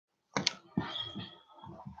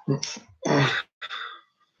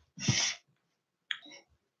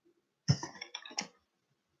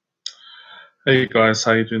Hey guys,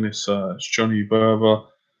 how you doing? It's Johnny Berba.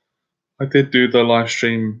 I did do the live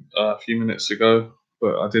stream a few minutes ago,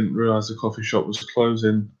 but I didn't realize the coffee shop was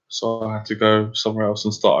closing, so I had to go somewhere else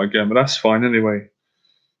and start again. But that's fine anyway,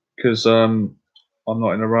 because I'm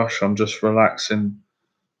not in a rush. I'm just relaxing.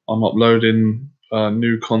 I'm uploading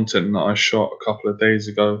new content that I shot a couple of days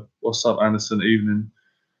ago. What's up, Anderson? Evening.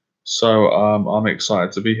 So I'm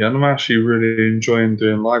excited to be here, and I'm actually really enjoying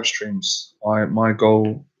doing live streams. My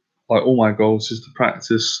goal, like all my goals, is to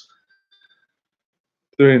practice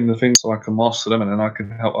doing the things so I can master them, and then I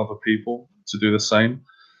can help other people to do the same.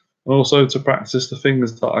 And also to practice the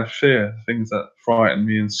things that I fear, things that frighten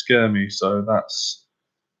me and scare me. So that's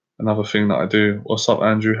another thing that I do. What's up,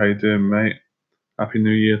 Andrew? How you doing, mate? Happy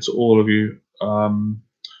New Year to all of you.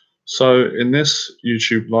 So in this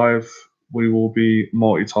YouTube live, we will be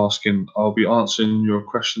multitasking. I'll be answering your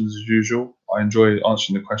questions as usual. I enjoy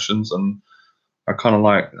answering the questions, and I kind of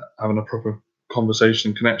like having a proper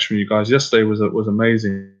conversation connection with you guys. Yesterday was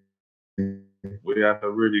amazing. We had a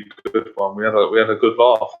really good one. We had a good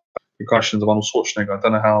laugh. The questions of Arnold Schwarzenegger. I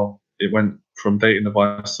don't know how it went from dating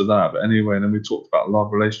advice to that, but anyway. And then we talked about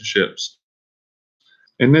love, relationships.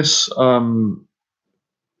 In this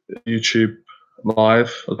YouTube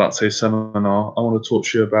live, I was about to say seminar, I want to talk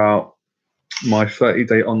to you about my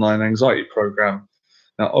 30-day online anxiety program.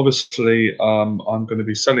 Now, obviously, I'm going to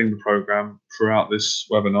be selling the program throughout this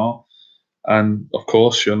webinar, and of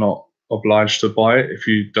course, you're not obliged to buy it. If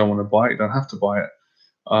you don't want to buy it, you don't have to buy it.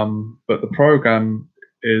 But the program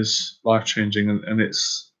is life-changing, and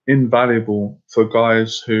it's invaluable for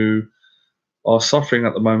guys who are suffering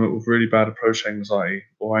at the moment with really bad approach anxiety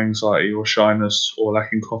or shyness or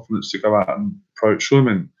lacking confidence to go out and approach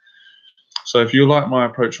women. So if you like my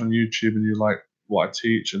approach on YouTube and you like what I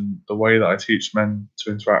teach and the way that I teach men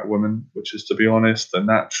to interact with women, which is to be honest and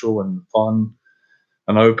natural and fun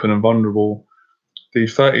and open and vulnerable, the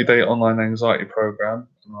 30-day online anxiety program,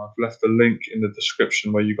 and I've left a link in the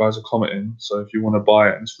description where you guys are commenting. So if you want to buy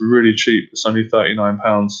it, it's really cheap. It's only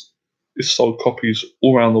 £39. It's sold copies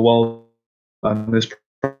all around the world, and this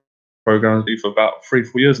program has been for about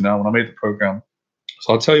 3-4 years now when I made the program.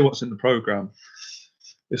 So I'll tell you what's in the program.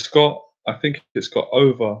 I think it's got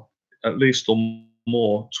over at least or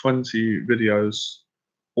more 20 videos.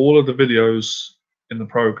 All of the videos in the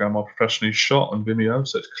program are professionally shot on Vimeo,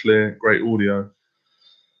 so it's clear, great audio.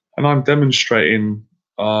 And I'm demonstrating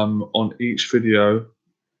on each video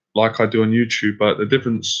like I do on YouTube, but the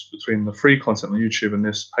difference between the free content on YouTube and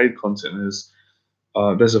this paid content is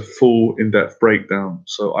there's a full in-depth breakdown.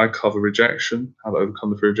 So I cover rejection, how to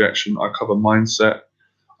overcome the fear of rejection. I cover mindset.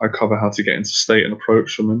 I cover how to get into state and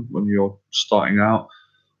approach women when you're starting out.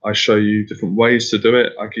 I show you different ways to do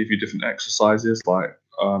it. I give you different exercises like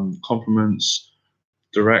compliments,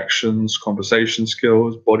 directions, conversation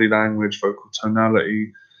skills, body language, vocal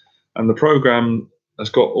tonality. And the program has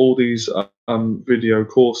got all these video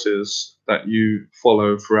courses that you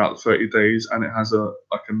follow throughout the 30 days, and it has a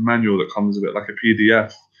manual that comes with it, like a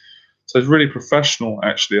PDF. So it's really professional,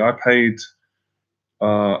 actually. I paid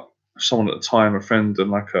someone at the time, a friend,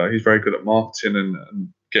 and he's very good at marketing and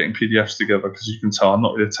getting PDFs together, because you can tell I'm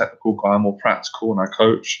not really a technical guy, I'm more practical, and I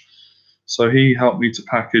coach. So he helped me to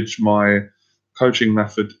package my coaching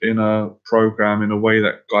method in a program in a way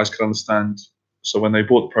that guys could understand. So when they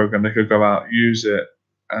bought the program, they could go out, use it,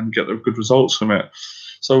 and get the good results from it.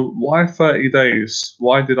 So why 30 days?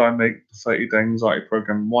 Why did I make the 30-day anxiety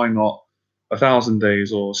program? Why not 1,000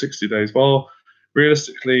 days or 60 days? Well,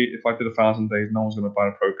 realistically, if I did 1,000 days, no one's going to buy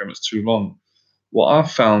the program. It's too long. What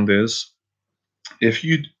I've found is, if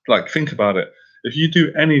you think about it, if you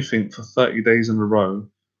do anything for 30 days in a row,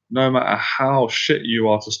 no matter how shit you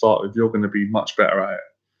are to start with, you're going to be much better at it.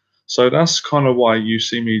 So that's kind of why you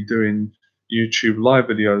see me doing YouTube live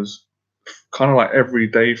videos kind of like every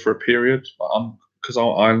day for a period. Because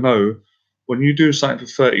I know when you do something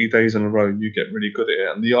for 30 days in a row, you get really good at it.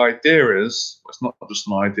 And the idea is, it's not just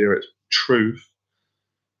an idea, it's truth.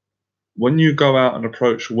 When you go out and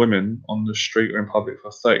approach women on the street or in public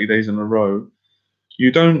for 30 days in a row,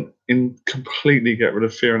 you don't completely get rid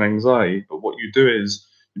of fear and anxiety, but what you do is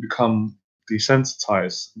you become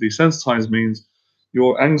desensitized. Desensitized means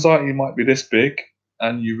your anxiety might be this big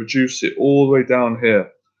and you reduce it all the way down here,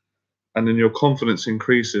 and then your confidence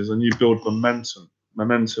increases and you build momentum.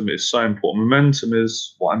 Momentum is so important. Momentum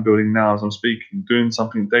is what I'm building now as I'm speaking, doing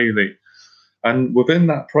something daily. And within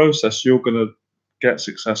that process, you're going to get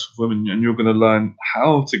success with women, and you're going to learn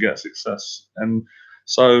how to get success. And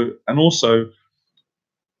also,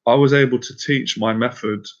 I was able to teach my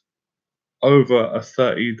method over a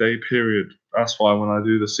 30-day period. That's why when I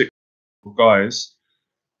do the 6 guys,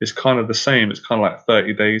 it's kind of the same. It's kind of like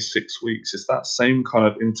 30 days, 6 weeks. It's that same kind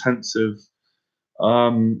of intensive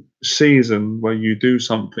season where you do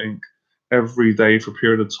something every day for a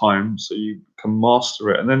period of time so you can master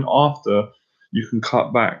it. And then after, you can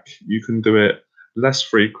cut back. You can do it less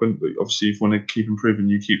frequent, but obviously, if you want to keep improving,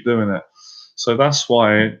 you keep doing it. So that's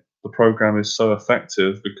why the program is so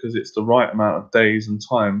effective, because it's the right amount of days and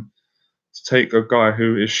time to take a guy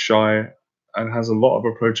who is shy and has a lot of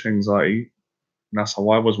approach anxiety. And that's how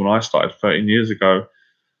I was when I started 13 years ago,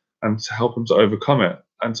 and to help them to overcome it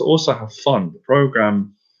and to also have fun. The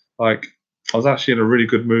program, like, I was actually in a really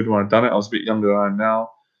good mood when I done it. I was a bit younger than I am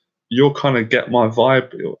now. You'll kind of get my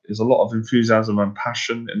vibe. There's a lot of enthusiasm and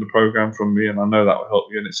passion in the program from me, and I know that will help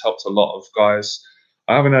you. And it's helped a lot of guys.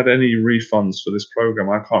 I haven't had any refunds for this program.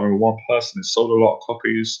 I can't remember one person. It's sold a lot of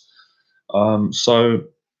copies. So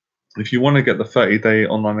if you want to get the 30-day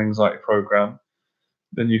online anxiety program,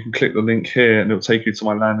 then you can click the link here and it'll take you to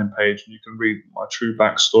my landing page, and you can read my true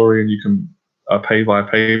backstory, and you can pay via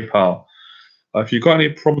PayPal. If you've got any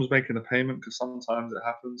problems making a payment, because sometimes it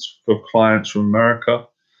happens for clients from America,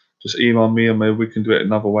 just email me and maybe we can do it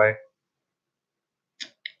another way.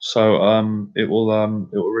 So it will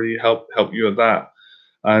really help you with that.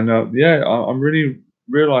 And yeah, I'm really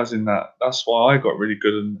realizing that that's why I got really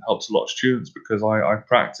good and helped a lot of students, because I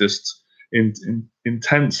practiced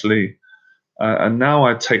intensely. And now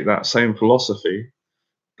I take that same philosophy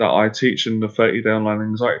that I teach in the 30-day online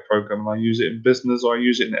anxiety program, and I use it in business, or I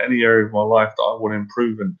use it in any area of my life that I want to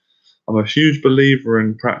improve in. I'm a huge believer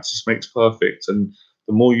in practice makes perfect, and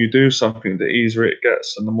the more you do something, the easier it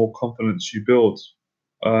gets, and the more confidence you build.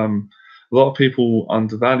 A lot of people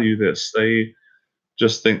undervalue this. They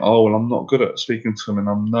just think, oh, well, I'm not good at speaking to them, and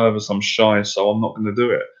I'm nervous, I'm shy, so I'm not going to do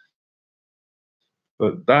it.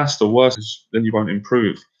 But that's the worst, then you won't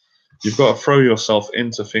improve. You've got to throw yourself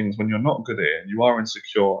into things when you're not good at it and you are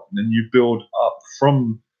insecure, and then you build up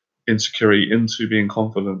from insecurity into being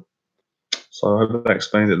confident. So I hope that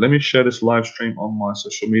explained it. Let me share this live stream on my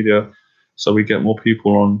social media so we get more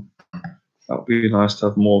people on. That would be nice to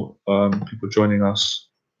have more people joining us.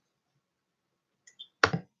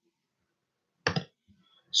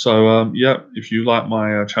 So yeah, if you like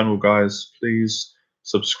my channel, guys, please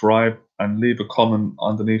subscribe and leave a comment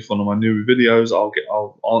underneath one of my new videos. I'll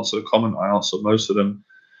answer the comment. I answer most of them.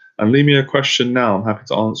 And leave me a question now. I'm happy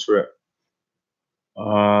to answer it.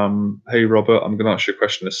 Hey, Robert, I'm going to ask you a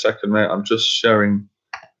question in a second, mate. I'm just sharing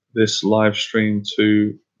this live stream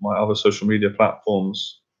to my other social media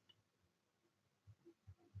platforms.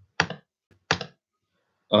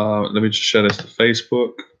 Let me just share this to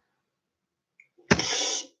Facebook.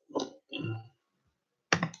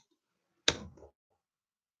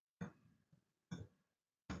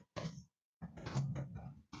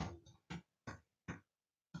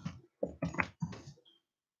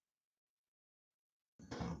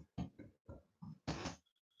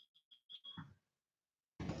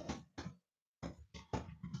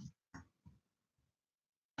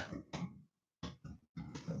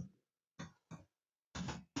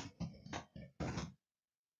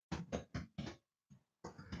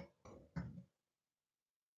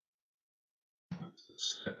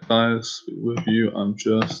 Guys, with you, I'm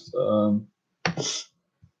just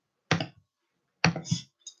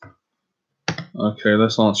okay,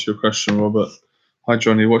 let's answer your question, Robert. Hi,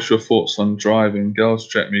 Johnny. What's your thoughts on driving?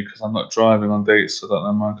 Girls reject me because I'm not driving on dates, so I don't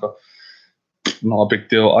know my car. Not a big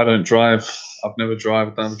deal. I don't drive. I've never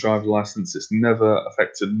driven. I don't have a driver's license. It's never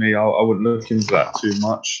affected me. I wouldn't look into that too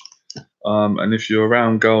much. And if you're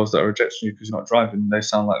around girls that are rejecting you because you're not driving, they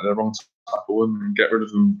sound like they're the wrong type of women. Get rid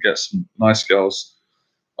of them. Get some nice girls.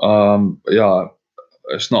 But yeah,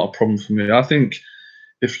 it's not a problem for me. I think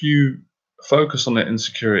if you focus on that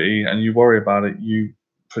insecurity and you worry about it, you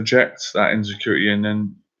project that insecurity, and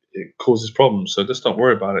then it causes problems. So just don't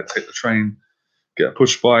worry about it. Take the train, get a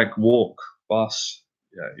push bike, walk, bus.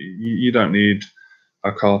 Yeah, you don't need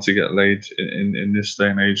a car to get laid in this day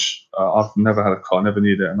and age. I've never had a car, never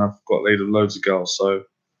needed it, and I've got laid with loads of girls. So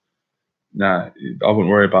nah, I wouldn't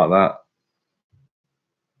worry about that.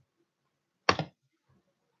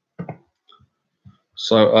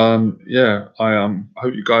 So yeah, I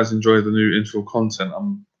hope you guys enjoy the new intro content.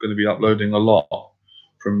 I'm going to be uploading a lot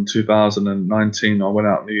from 2019. I went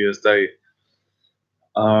out New Year's Day.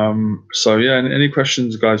 So yeah, any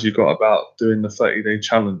questions, guys, you got about doing the 30-day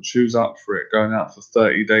challenge? Who's up for it? Going out for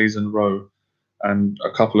 30 days in a row, and a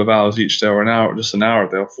couple of hours each day, or an hour, just an hour a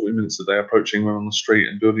day, or 40 minutes a day, approaching women on the street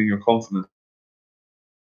and building your confidence.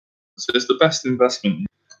 It's the best investment.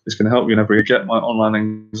 It's going to help you in every area. Get my online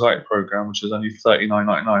anxiety program, which is only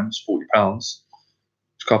 £39.99, it's £40.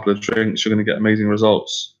 A couple of drinks, you're going to get amazing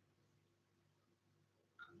results.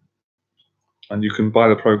 And you can buy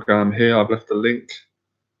the program here. I've left a link,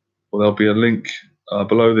 or there'll be a link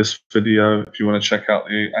below this video if you want to check out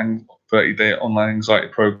the 30-day online anxiety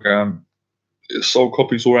program. It's sold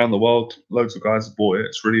copies all around the world. Loads of guys have bought it.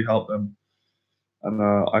 It's really helped them. And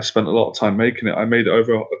I spent a lot of time making it. I made it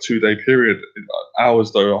over a 2-day period,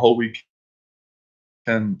 hours though, a whole weekend.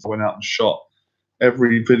 I went out and shot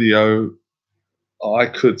every video I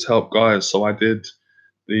could to help guys. So I did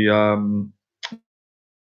the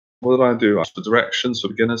what did I do? I asked for directions for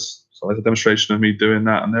beginners. So there's a demonstration of me doing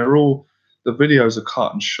that, and the videos are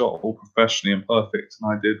cut and shot all professionally and perfect.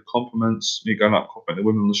 And I did compliments, me going up complimenting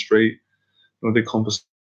women on the street. And I did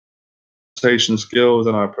conversation skills,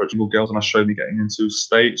 and I approached single girls, and I showed me getting into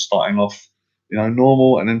state, starting off,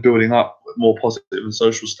 normal, and then building up more positive and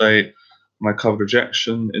social state. And I covered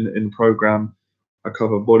rejection in the program. I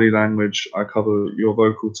cover body language. I cover your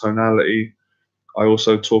vocal tonality. I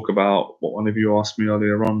also talk about what one of you asked me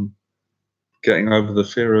earlier on, getting over the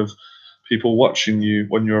fear of people watching you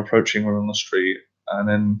when you're approaching them on the street. And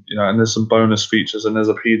then, and there's some bonus features, and there's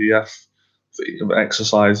a PDF of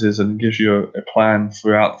exercises, and it gives you a plan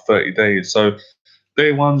throughout 30 days. So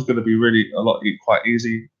day one's going to be quite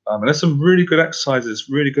easy. And there's some really good exercises,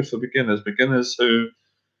 really good for beginners who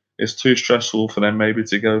it's too stressful for them maybe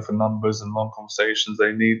to go for numbers and long conversations.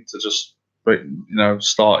 They need to just,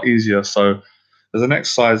 start easier. So there's an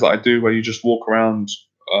exercise that I do where you just walk around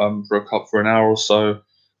for an hour or so.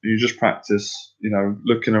 You just practice,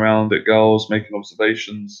 looking around at girls, making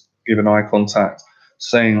observations, giving eye contact,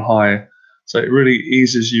 saying hi. So it really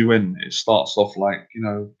eases you in. It starts off like,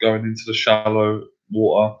 going into the shallow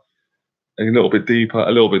water, a little bit deeper,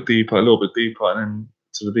 a little bit deeper, a little bit deeper, and then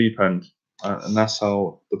to the deep end. And that's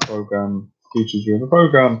how the program teaches you. And the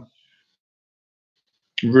program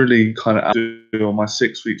really kind of do on my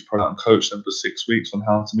 6 weeks program and coach them for 6 weeks on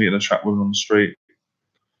how to meet and attract women on the street.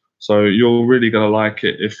 So you're really going to like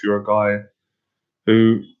it if you're a guy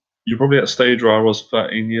who, you're probably at a stage where I was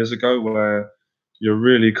 13 years ago, where you're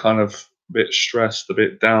really kind of a bit stressed, a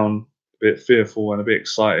bit down, a bit fearful, and a bit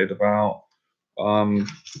excited about,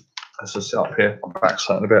 let's just sit up here, I'm back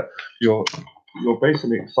sitting a bit. You're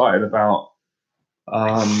basically excited about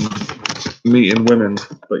meeting women,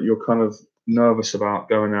 but you're kind of nervous about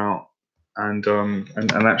going out and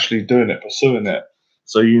actually doing it, pursuing it.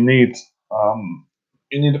 So you need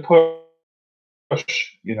a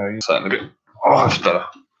push. You're sitting a bit. Oh, that's better.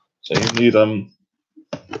 So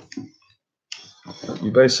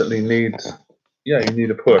you basically need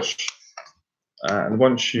a push, and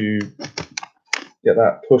once you get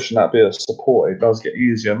that push and that bit of support, it does get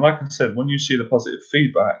easier. And like I said, when you see the positive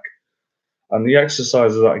feedback and the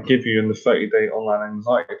exercises that I give you in the 30-day online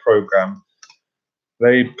anxiety program,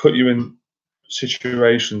 they put you in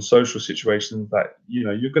social situations that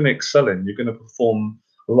you're going to excel in. You're going to perform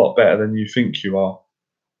a lot better than you think you are.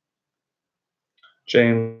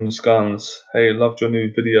 James Guns, hey, loved your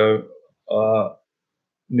new video,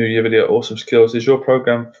 New Year video, awesome skills. Is your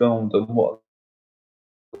program filmed, and what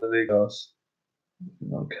are the leaders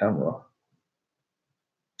on camera?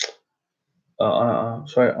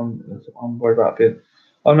 Sorry, I'm worried about it.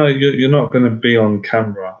 Oh no, you're not going to be on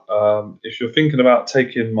camera. If you're thinking about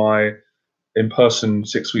taking my in-person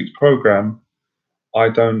 6 weeks program, I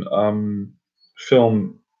don't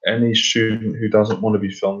film any student who doesn't want to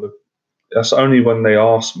be filmed. That's only when they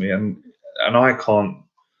ask me, and I can't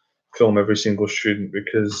film every single student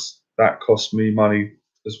because that costs me money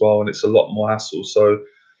as well, and it's a lot more hassle. So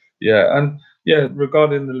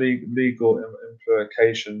regarding the legal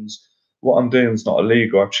implications, what I'm doing is not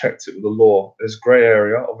illegal. I've checked it with the law. There's grey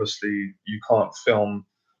area. Obviously, you can't film.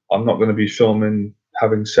 I'm not going to be filming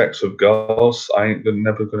having sex with girls. I ain't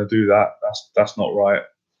never going to do that. That's not right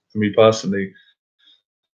for me personally.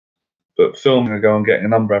 But filming a girl and getting a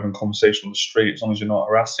number, having a conversation on the street, as long as you're not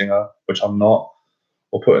harassing her, which I'm not,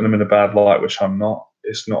 or putting them in a bad light, which I'm not,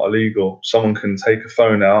 it's not illegal. Someone can take a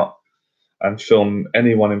phone out and film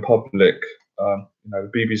anyone in public.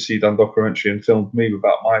 The BBC done documentary and filmed me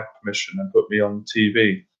without my permission and put me on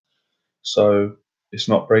TV. So it's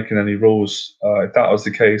not breaking any rules. If that was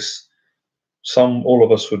the case, all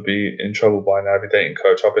of us would be in trouble by now. Every dating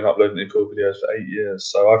coach, I've been uploading legal videos for 8 years,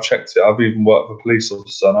 so I've checked it. I've even worked with a police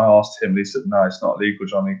officer, and I asked him, and he said, "No, it's not illegal,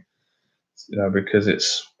 Johnny. Because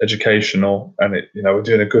it's educational, and we're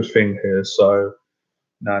doing a good thing here. So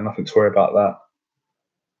no, nothing to worry about that."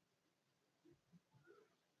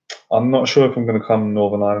 I'm not sure if I'm going to come to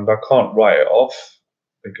Northern Ireland. I can't write it off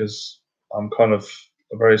because I'm kind of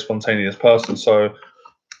a very spontaneous person. So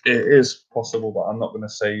It is possible, but I'm not going to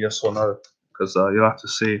say yes or no because you'll have to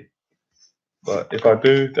see. But if I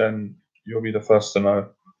do, then you'll be the first to know.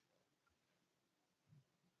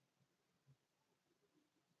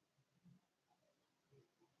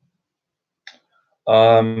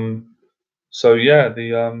 So yeah,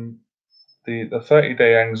 the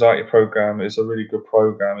 30-day anxiety program is a really good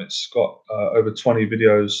program. It's got over 20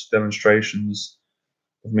 videos, demonstrations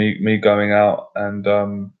of me going out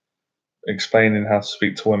and explaining how to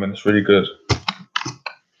speak to women. It's really good.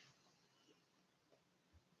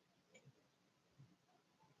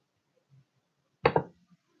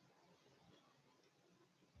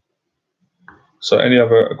 So any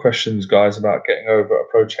other questions, guys, about getting over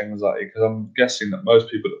approach anxiety? Because I'm guessing that most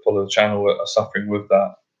people that follow the channel are suffering with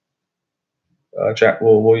that. Jack,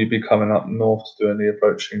 will you be coming up north to do any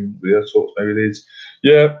approaching the talks, maybe these?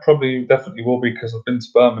 Yeah, probably, definitely will be because I've been to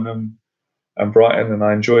Birmingham and Brighton and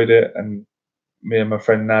I enjoyed it. And me and my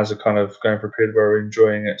friend Naz are kind of going for a period where we're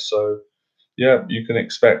enjoying it. So yeah, you can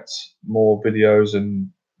expect more videos and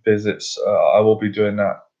visits. I will be doing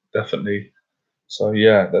that definitely. So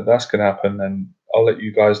yeah, that's gonna happen, and I'll let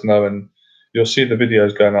you guys know, and you'll see the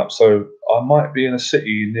videos going up. So I might be in a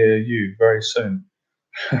city near you very soon.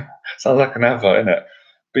 Sounds like an advert, innit?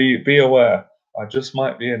 Be aware. I just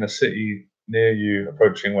might be in a city near you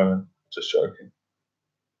approaching women. Just joking.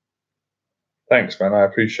 Thanks, man. I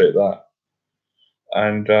appreciate that.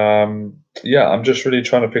 And yeah, I'm just really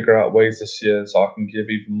trying to figure out ways this year so I can give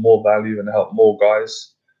even more value and help more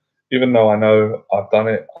guys. Even though I know I've done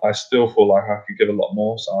it, I still feel like I could give a lot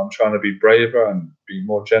more. So I'm trying to be braver and be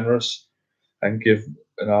more generous and give.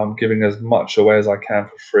 I'm giving as much away as I can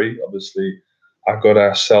for free. Obviously, I've got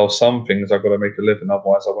to sell some things. I've got to make a living.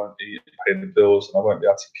 Otherwise, I won't eat and pay the bills, and I won't be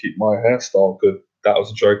able to keep my hairstyle good. That was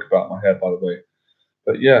a joke about my hair, by the way.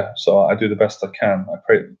 But yeah, so I do the best I can. I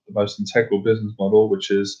create the most integral business model, which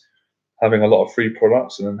is having a lot of free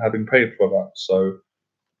products and then having paid products. So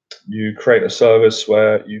you create a service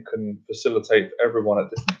where you can facilitate everyone at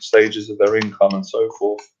different stages of their income and so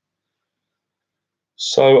forth.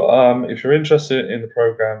 So if you're interested in the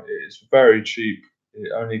program, it is very cheap.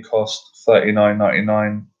 It only costs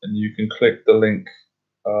 $39.99, and you can click the link.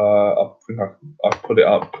 I think I put it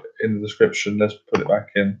up in the description. Let's put it back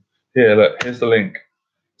in. Here, look, here's the link.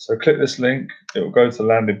 So click this link. It will go to the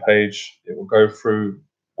landing page. It will go through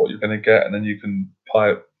what you're going to get, and then you can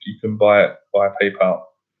buy it. You can buy it via PayPal.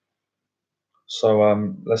 So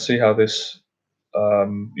let's see how this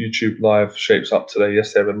YouTube live shapes up today.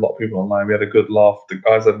 Yesterday, there were a lot of people online. We had a good laugh. The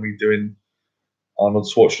guys had me doing Arnold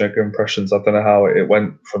Schwarzenegger impressions. I don't know how it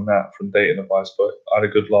went from that, from dating advice, but I had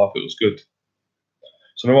a good laugh. It was good.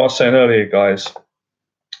 So, what I was saying earlier, guys,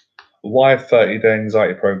 why 30-day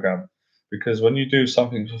anxiety program? Because when you do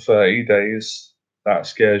something for 30 days, that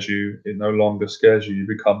scares you. It no longer scares you. You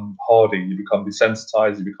become hardy. You become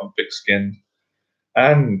desensitized. You become thick-skinned,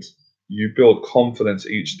 and you build confidence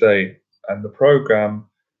each day. And the program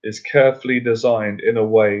is carefully designed in a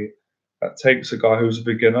way that takes a guy who's a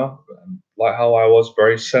beginner, like how I was,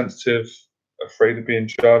 very sensitive, afraid of being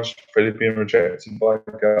judged, afraid of being rejected by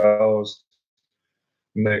girls.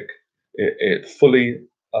 Nick, it fully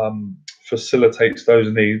facilitates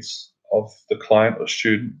those needs of the client or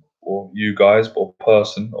student or you guys or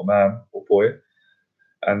person or man or boy,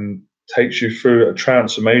 and takes you through a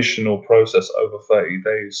transformational process over 30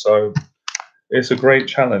 days. So it's a great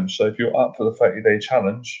challenge. So if you're up for the 30-day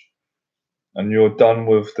challenge and you're done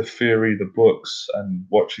with the theory, the books, and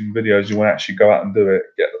watching videos, you want to actually go out and do it,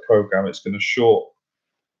 get the program. It's going to short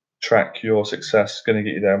track your success, it's going to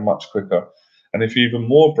get you there much quicker. And if you're even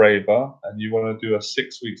more braver and you want to do a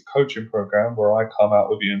 6-week coaching program where I come out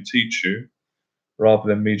with you and teach you, rather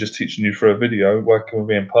than me just teaching you through a video, working with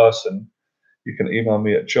me in person, you can email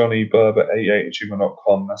me at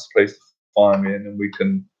johnnyberba88@gmail.com. That's the place to find me, and then we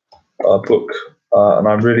can book. And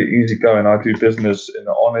I'm really easygoing. I do business in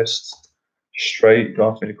an honest, straight. You can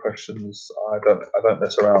ask me any questions. I don't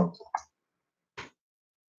mess around.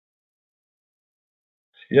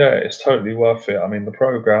 Yeah, it's totally worth it. I mean, the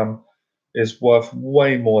program is worth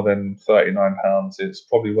way more than £39. It's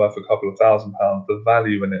probably worth a couple of £1,000. The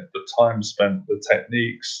value in it, the time spent, the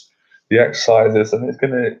techniques, the exercises, and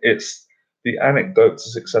it's the anecdote to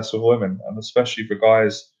success with women, and especially for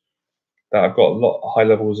guys that have got a lot of high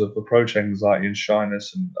levels of approach anxiety and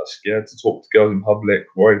shyness and are scared to talk to girls in public,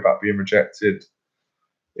 worried about being rejected.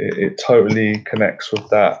 It totally connects with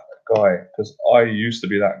that guy, because I used to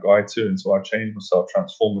be that guy too until I changed myself,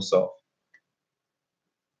 transformed myself.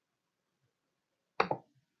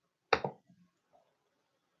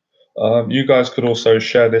 You guys could also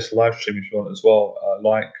share this live stream if you want as well.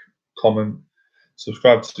 Like, comment,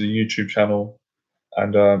 subscribe to the YouTube channel,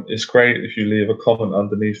 And it's great if you leave a comment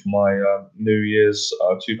underneath my New Year's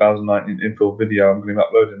 2019 infill video. I'm going to be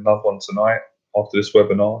uploading another one tonight after this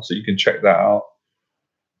webinar, so you can check that out.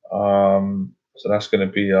 So that's going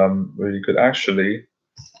to be really good. Actually,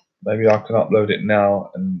 maybe I can upload it now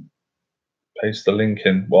and paste the link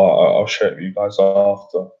in. Well, I'll share it with you guys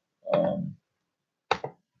after.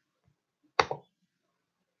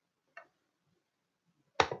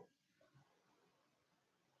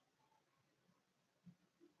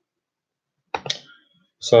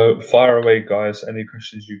 So fire away, guys. Any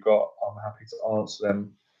questions you got, I'm happy to answer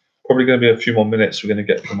them. Probably going to be a few more minutes. We're going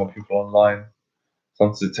to get a few more people online.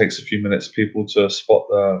 Sometimes it takes a few minutes for people to spot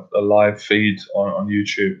the live feed on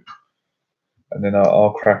YouTube. And then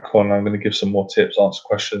I'll crack on. I'm going to give some more tips, answer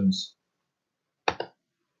questions.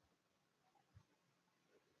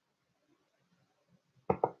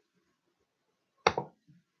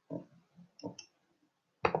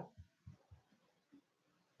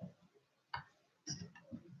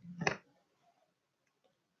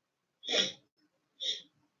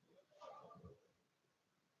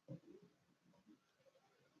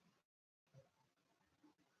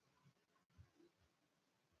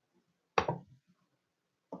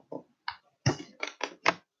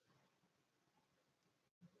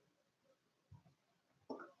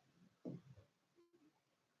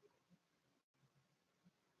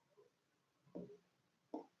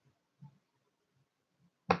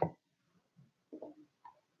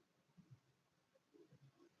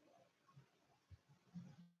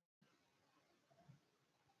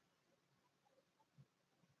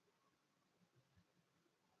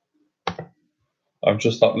 I'm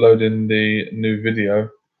just uploading the new video.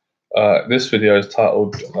 This video is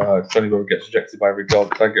titled Johnny Boy Gets Rejected by Every Girl.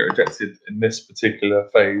 Because I get rejected in this particular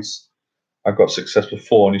phase. I got success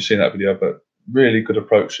before, and you've seen that video, but really good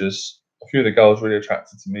approaches. A few of the girls really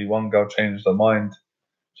attracted to me. One girl changed her mind.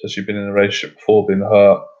 So she'd been in a relationship before, been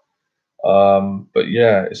hurt. But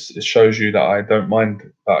yeah, it shows you that I don't mind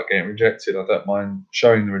about getting rejected. I don't mind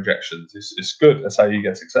showing the rejections. It's good. That's how you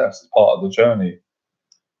get success. It's part of the journey,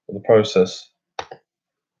 of the process.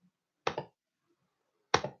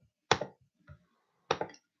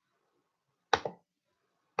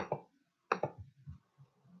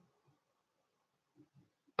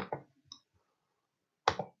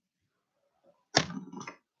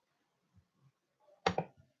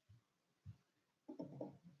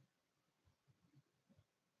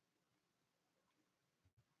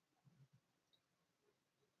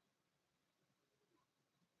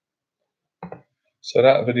 So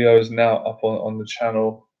that video is now up on the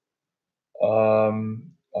channel.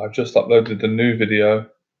 I've just uploaded the new video.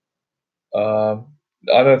 I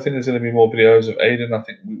don't think there's going to be more videos of Aiden. I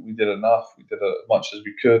think we did enough. We did as much as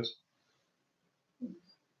we could.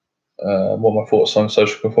 What are my thoughts on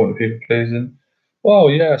social conformity, people pleasing? Well,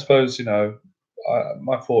 yeah, I suppose,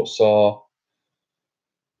 my thoughts are,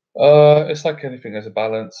 it's like anything, there's a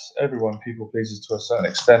balance. Everyone people pleases to a certain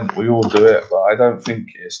extent. We all do it, but I don't think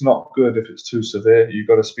it's not good if it's too severe. You've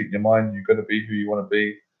got to speak your mind. You've got to be who you want to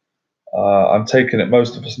be. I'm taking it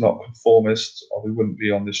most of us are not conformists, or we wouldn't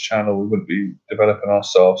be on this channel. We wouldn't be developing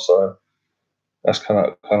ourselves. So that's kind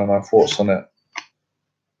of my thoughts on it.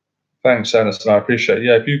 Thanks, Anderson. I appreciate it.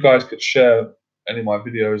 Yeah, if you guys could share any of my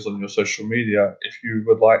videos on your social media, if you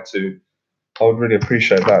would like to, I would really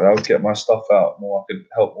appreciate that. That would get my stuff out more. I could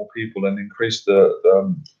help more people and increase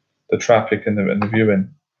the traffic and the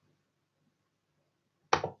viewing.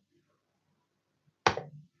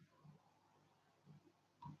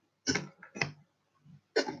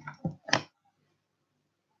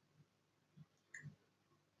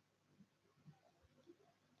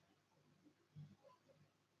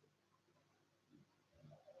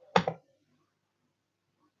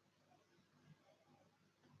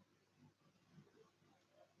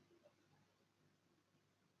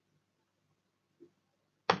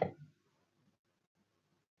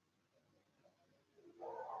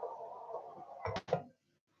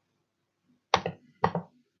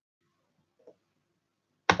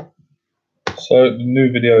 So the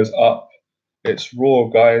new video is up. It's raw,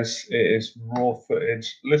 guys. It is raw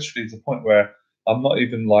footage, literally to the point where I'm not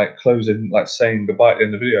even like closing, like saying goodbye at the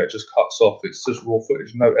end of the video. It just cuts off. It's just raw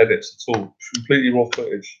footage, no edits at all. Completely raw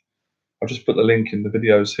footage. I'll just put the link in the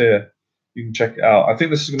videos here. You can check it out. I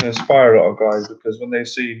think this is going to inspire a lot of guys, because when they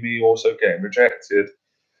see me also getting rejected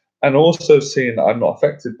and also seeing that I'm not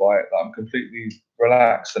affected by it, that I'm completely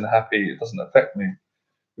relaxed and happy, it doesn't affect me,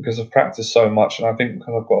 because I've practiced so much, and I think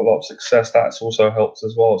because I've got a lot of success, that's also helped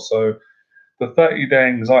as well. So the 30-day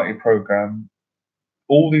anxiety program,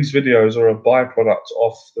 all these videos are a byproduct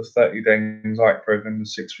of the 30-day anxiety program, the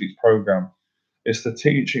 6 week program. It's the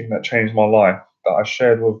teaching that changed my life. that I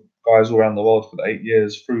shared with guys all around the world for the 8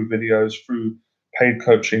 years, through videos, through paid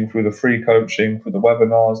coaching, through the free coaching, through the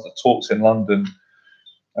webinars, the talks in London,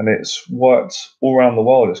 and it's worked all around the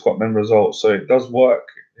world. It's got many results, so it does work.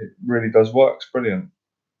 It really does work. It's brilliant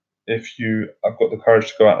if you have got the courage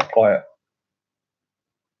to go out and apply it.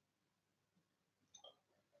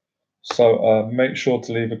 So make sure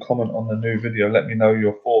to leave a comment on the new video. Let me know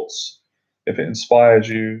your thoughts. If it inspired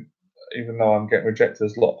you, even though I'm getting rejected,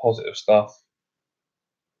 there's a lot of positive stuff.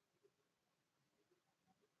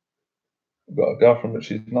 I've got a girlfriend, but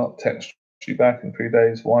she's not texted you back in 3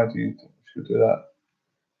 days. Why do you think she would do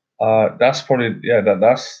that? That's probably, yeah,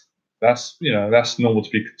 that's that's normal to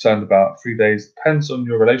be concerned about. 3 days depends on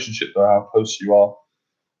your relationship, though, how close you are.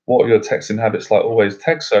 What are your texting habits like? Always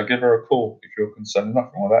text her, give her a call if you're concerned.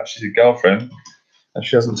 Nothing like that. She's your girlfriend and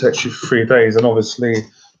she hasn't texted you for 3 days, and obviously,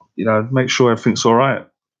 make sure everything's all right.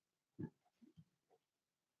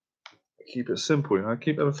 Keep it simple,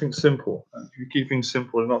 keep everything simple. If you keep things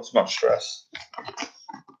simple, there's not too much stress.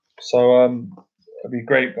 So it'd be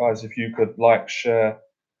great, guys, if you could like, share,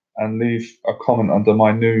 and leave a comment under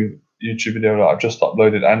my new YouTube video that I've just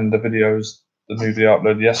uploaded, and the new video I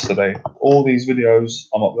uploaded yesterday. All these videos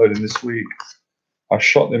I'm uploading this week. I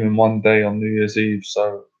shot them in one day on New Year's Eve,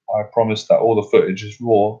 so I promise that all the footage is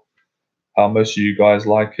raw. How most of you guys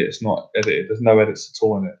like it. It's not edited. There's no edits at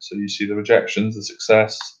all in it. So you see the rejections, the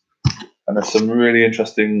success, and there's some really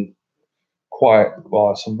interesting,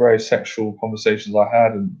 some very sexual conversations I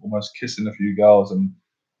had, and almost kissing a few girls. And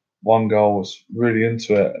one girl was really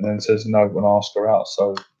into it, and then says no when I ask her out.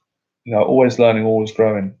 So, always learning, always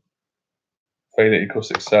growing. Failure equals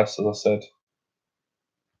success, as I said.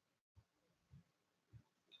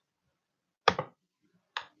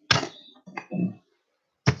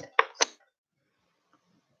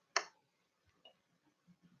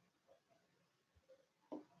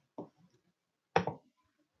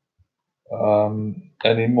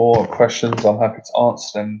 Any more questions? I'm happy to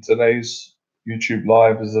answer them. Today's YouTube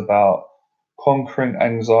live is about conquering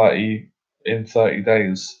anxiety in 30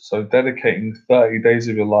 days. So dedicating 30 days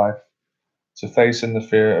of your life to facing the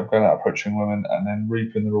fear of going out approaching women and then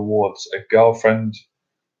reaping the rewards. A girlfriend,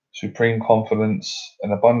 supreme confidence,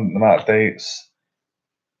 an abundant amount of dates,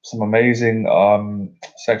 some amazing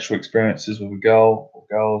sexual experiences with a girl or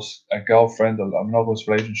girls, a girlfriend, a monogamous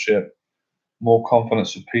relationship, more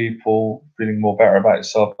confidence with people, feeling more better about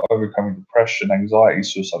yourself, overcoming depression, anxiety,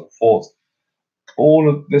 suicidal thoughts. All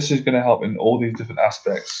of this is going to help in all these different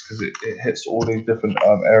aspects because it hits all these different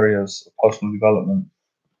areas of personal development.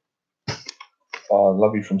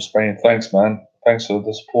 Love you from Spain. Thanks, man. Thanks for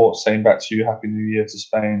the support. Same back to you. Happy New Year to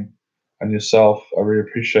Spain and yourself. I really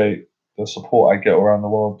appreciate the support I get around the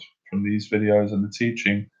world from these videos and the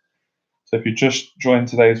teaching. So if you just joined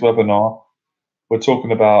today's webinar, we're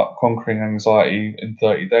talking about conquering anxiety in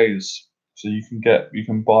 30 days. So you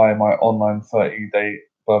can buy my online 30-day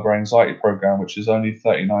Berba Anxiety Program, which is only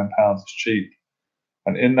 £39. It's cheap.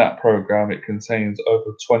 And in that program, it contains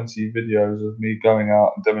over 20 videos of me going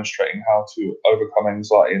out and demonstrating how to overcome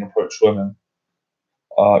anxiety and approach women.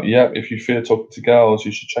 If you fear talking to girls,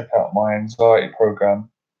 you should check out my anxiety program.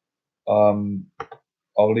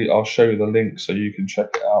 I'll show you the link so you can check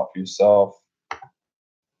it out for yourself.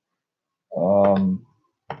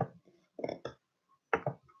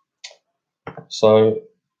 So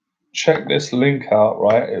check this link out,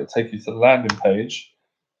 right? It'll take you to the landing page.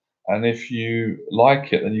 And if you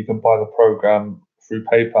like it, then you can buy the program through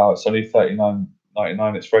PayPal. It's only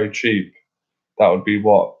 £39.99. It's very cheap. That would be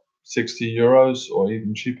what, €60 or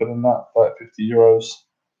even cheaper than that, like €50.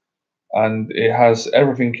 And it has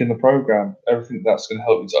everything in the program, everything that's going to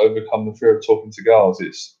help you to overcome the fear of talking to girls.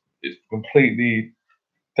 It's completely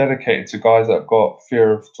dedicated to guys that have got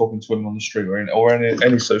fear of talking to women on the street or in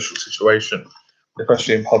any social situation,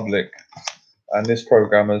 especially in public. And this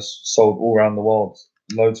program has sold all around the world,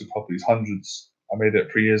 loads of copies, hundreds. I made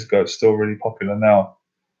it 3 years ago. It's still really popular now.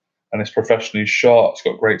 And it's professionally shot. It's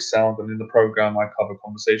got great sound. And in the program, I cover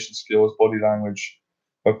conversation skills, body language,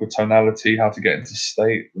 vocal tonality, how to get into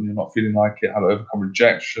state when you're not feeling like it, how to overcome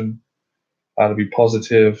rejection, how to be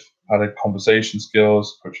positive, how to conversation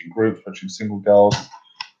skills, coaching groups, coaching single girls.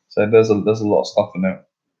 So there's a lot of stuff in it.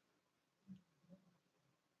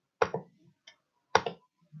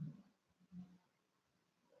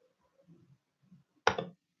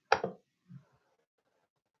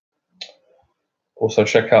 Also,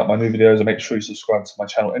 check out my new videos and make sure you subscribe to my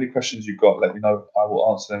channel. Any questions you've got, let me know. I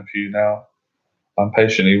will answer them for you now. I'm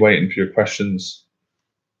patiently waiting for your questions.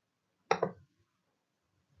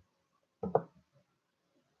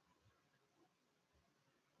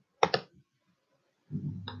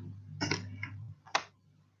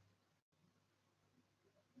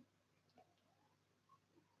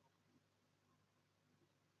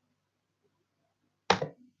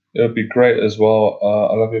 It would be great as well.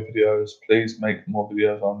 I love your videos. Please make more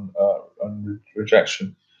videos on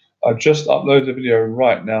rejection. I just uploaded a video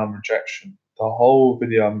right now on rejection. The whole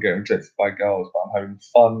video I'm getting rejected by girls, but I'm having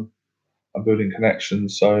fun. I'm building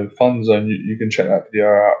connections. So Fun Zone, you can check that video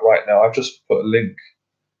out right now. I've just put a link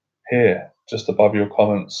here, just above your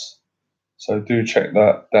comments. So do check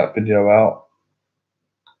that video out.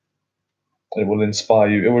 It will inspire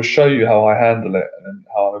you. It will show you how I handle it and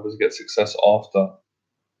how I'm able to get success after.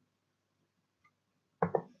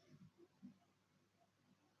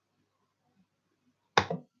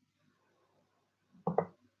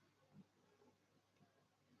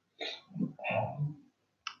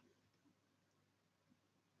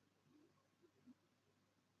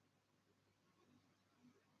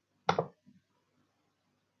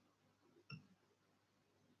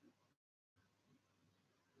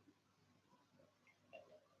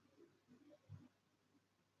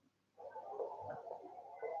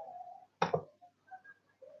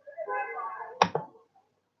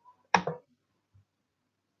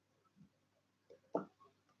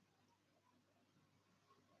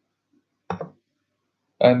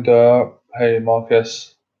 And hey,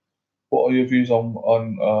 Marcus, what are your views on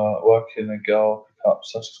working a girl pickup,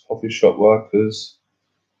 such as coffee shop workers?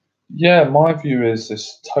 Yeah, my view is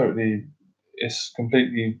it's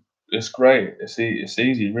great. It's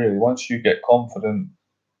easy, really. Once you get confident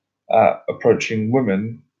at approaching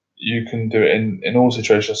women, you can do it in all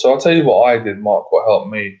situations. So I'll tell you what I did, Mark, what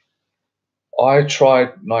helped me. I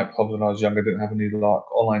tried nightclubs when I was younger, didn't have any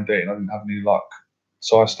luck. Online dating, I didn't have any luck.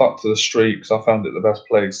 So I stuck to the street because I found it the best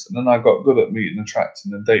place. And then I got good at meeting,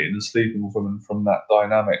 attracting, and dating and sleeping with women from that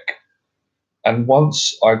dynamic. And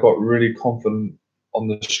once I got really confident on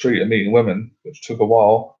the street and meeting women, which took a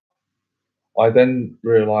while, I then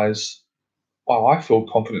realized, wow, I feel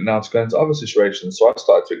confident now to go into other situations. So I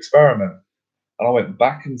started to experiment. And I went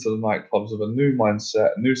back into the nightclubs with a new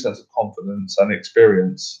mindset, a new sense of confidence and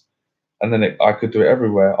experience. And then I could do it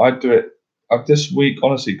everywhere. I'd do it this week,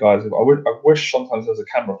 honestly, guys. I wish sometimes there's a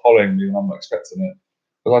camera following me and I'm not expecting it.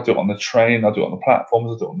 Because I do it on the train, I do it on the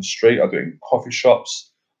platforms, I do it on the street, I do it in coffee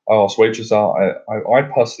shops. I ask waiters out. I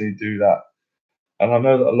personally do that. And I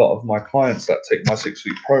know that a lot of my clients that take my 6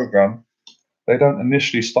 week program, they don't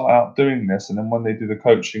initially start out doing this. And then when they do the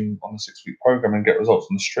coaching on the 6 week program and get results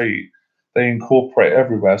on the street, they incorporate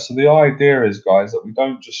everywhere. So the idea is, guys, that we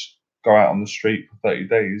don't just go out on the street for 30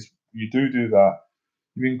 days. You do that.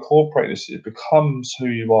 You incorporate this, it becomes who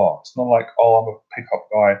you are. It's not like, oh, I'm a pickup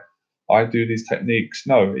guy, I do these techniques.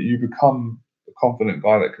 No, you become a confident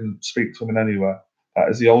guy that can speak to women anywhere. That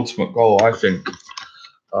is the ultimate goal, I think.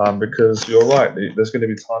 Because you're right, there's going to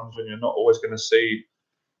be times when you're not always going to see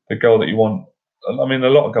the girl that you want. I mean, a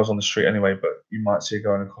lot of girls on the street anyway, but you might see a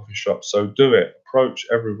girl in a coffee shop. So do it. Approach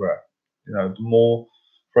everywhere. You know, the more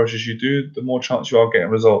approaches you do, the more chance you are getting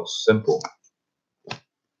results. Simple.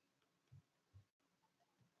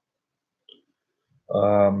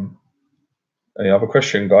 Any other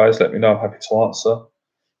question, guys? Let me know. I'm happy to answer.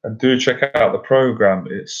 And do check out the program.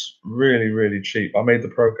 It's really, really cheap. I made the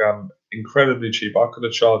program incredibly cheap. I could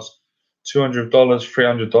have charged $200,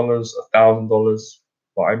 $300, $1,000,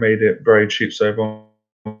 but I made it very cheap so everyone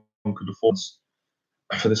could afford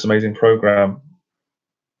for this amazing program.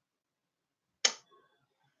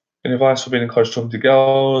 Any advice for being encouraged talking to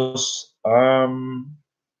girls?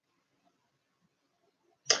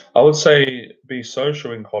 I would say be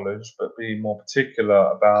social in college, but be more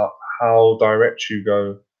particular about how direct you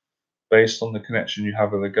go based on the connection you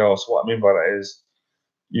have with a girl. So what I mean by that is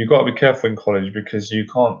you've got to be careful in college because you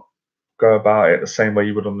can't go about it the same way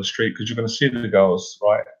you would on the street because you're going to see the girls,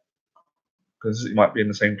 right? Because you might be in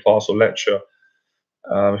the same class or lecture.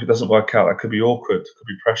 If it doesn't work out, that could be awkward, could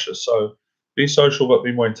be precious. So be social, but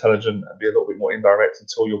be more intelligent and be a little bit more indirect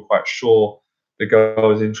until you're quite sure the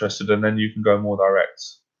girl is interested, and then you can go more direct.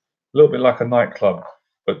 A little bit like a nightclub,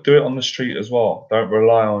 but do it on the street as well. Don't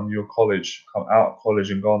rely on your college. Come out of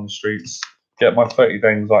college and go on the streets. Get my 30-day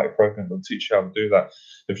anxiety program and teach you how to do that.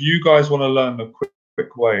 If you guys want to learn a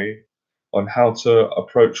quick way on how to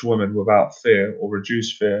approach women without fear or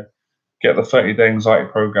reduce fear, get the 30-day anxiety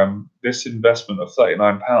program. This investment of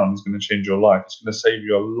 £39 is going to change your life. It's going to save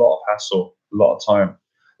you a lot of hassle, a lot of time.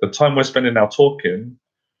 The time we're spending now talking,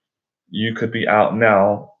 you could be out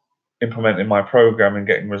now implementing my program and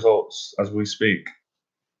getting results as we speak.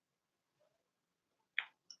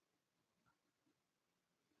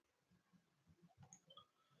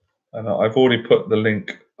 And I've already put the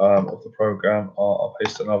link of the program. I'll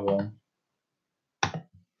paste another one.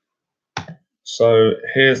 So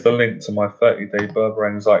here's the link to my 30-day Berba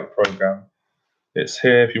Anxiety Program. It's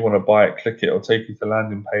here. If you want to buy it, click it. It'll take you to the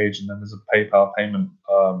landing page, and then there's a PayPal payment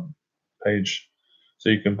page, so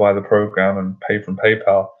you can buy the program and pay from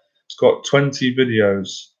PayPal. It's got 20 videos,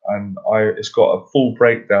 and it's got a full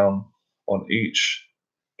breakdown on each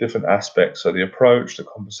different aspects. So the approach, the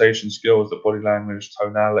conversation skills, the body language,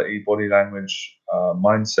 tonality, body language,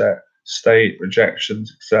 mindset, state, rejection,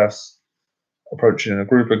 success, approaching a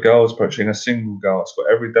group of girls, approaching a single girl. It's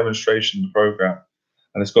got every demonstration in the program,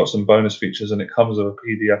 and it's got some bonus features, and it comes with a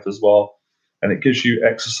PDF as well. And it gives you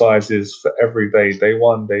exercises for every day: day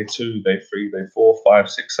 1, day 2, day 3, day 4, 5,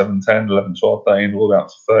 6, 7, 10, 11, 12, 13, all the way up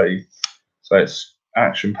to 30. So it's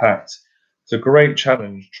action packed. It's a great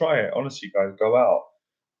challenge. Try it. Honestly, guys, go out.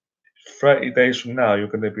 30 days from now, you're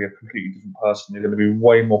going to be a completely different person. You're going to be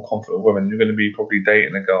way more confident women. You're going to be probably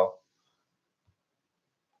dating a girl.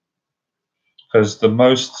 Because the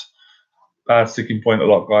most bad sticking point a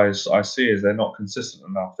lot of guys I see is they're not consistent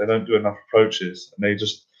enough. They don't do enough approaches, and they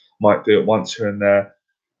just might do it once here and there.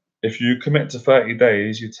 If you commit to 30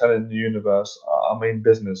 days, you're telling the universe, I'm in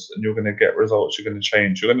business, and you're going to get results. You're going to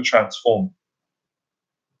change. You're going to transform.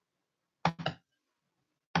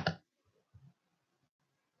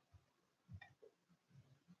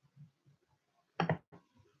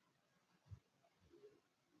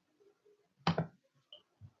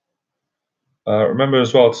 Remember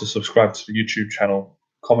as well to subscribe to the YouTube channel.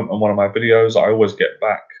 Comment on one of my videos. I always get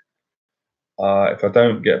back. If I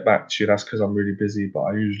don't get back to you, that's because I'm really busy, but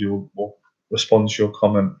I usually will respond to your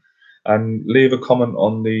comment. And leave a comment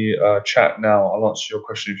on the chat now. I'll answer your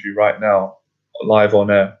question for you right now, live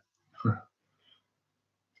on air.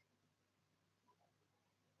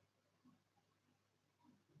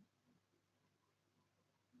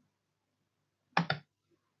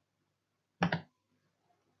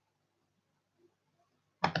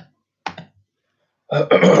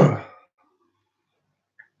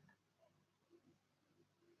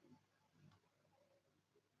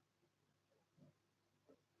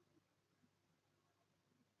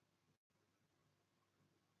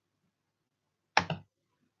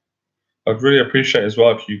 I'd really appreciate as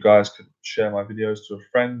well if you guys could share my videos to a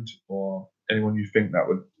friend or anyone you think that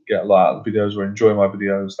would get a lot out of the videos or enjoy my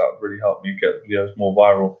videos. That would really help me get videos more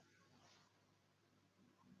viral.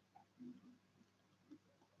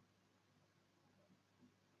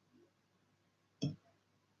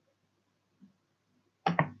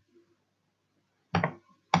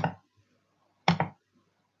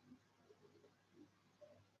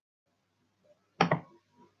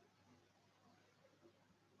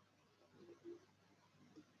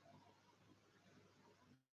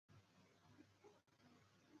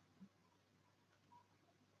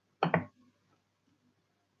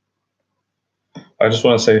 I just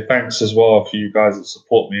want to say thanks as well for you guys that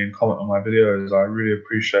support me and comment on my videos. I really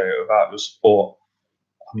appreciate it. Without your support,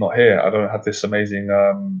 I'm not here. I don't have this amazing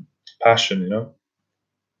passion, you know.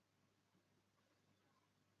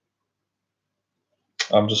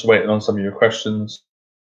 I'm just waiting on some of your questions.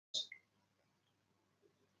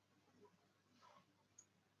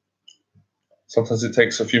 Sometimes it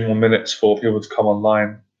takes a few more minutes for people to come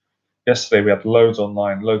online. Yesterday we had loads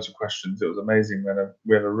online, loads of questions. It was amazing.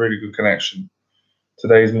 We had a really good connection.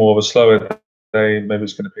 Today's more of a slower day. Maybe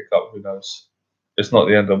it's going to pick up. Who knows? It's not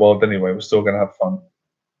the end of the world anyway. We're still going to have fun.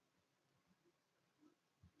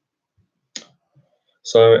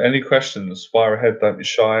 So, any questions? Fire ahead. Don't be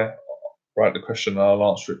shy. Write the question, and I'll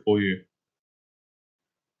answer it for you.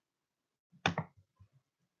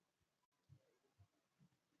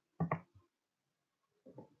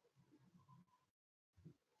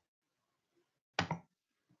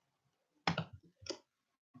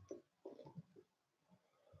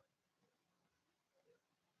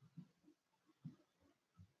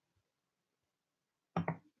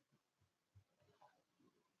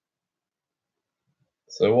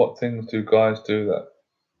 So, what things do guys do that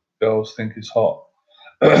girls think is hot?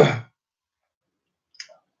 I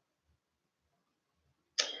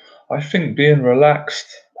think being relaxed,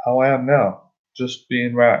 how I am now, just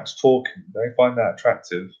being relaxed, talking, they find that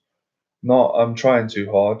attractive. Not I'm trying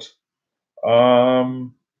too hard.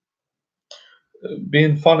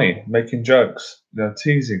 Being funny, making jokes,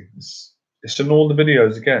 teasing. It's in all the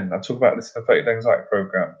videos again. I talk about this in the 30 Day Anxiety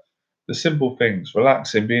Program. The simple things,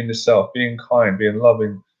 relaxing, being yourself, being kind, being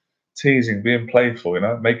loving, teasing, being playful,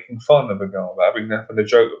 making fun of a girl, having a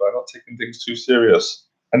joke about not taking things too serious.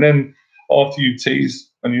 And then after you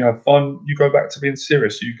tease and you have fun, you go back to being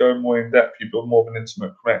serious. You go more in depth, you build more of an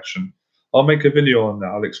intimate connection. I'll make a video on that.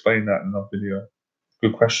 I'll explain that in another video.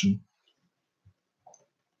 Good question.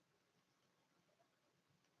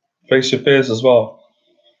 Face your fears as well.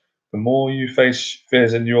 The more you face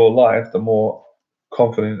fears in your life, the more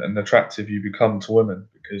confident and attractive you become to women,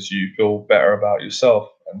 because you feel better about yourself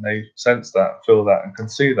and they sense that, feel that, and can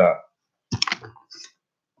see that.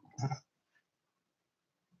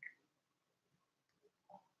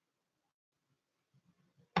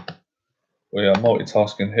 We are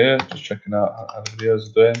multitasking here, just checking out how the videos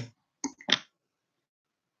are doing.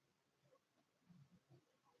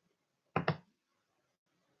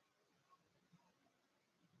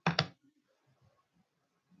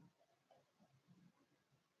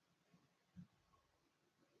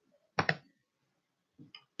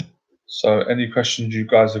 So any questions you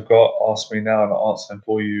guys have got, ask me now and I'll answer them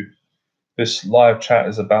for you. This live chat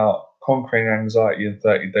is about conquering anxiety in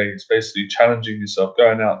 30 days, basically challenging yourself,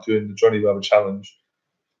 going out doing the Johnny Weber challenge,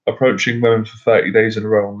 approaching women for 30 days in a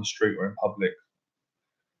row on the street or in public.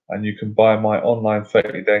 And you can buy my online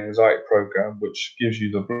 30-day anxiety program, which gives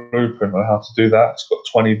you the blueprint on how to do that. It's got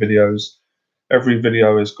 20 videos. Every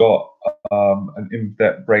video has got an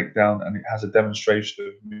in-depth breakdown, and it has a demonstration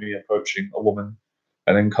of me approaching a woman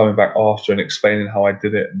and then coming back after and explaining how I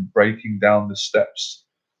did it and breaking down the steps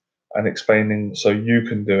and explaining so you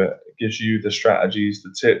can do it. It gives you the strategies,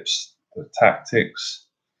 the tips, the tactics,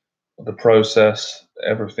 the process,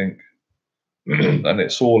 everything. And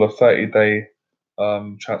it's all a 30-day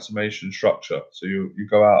transformation structure. So you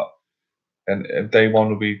go out, and day one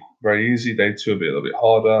will be very easy, day two will be a little bit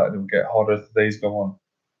harder, and it will get harder as the days go on,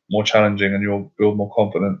 more challenging, and you'll build more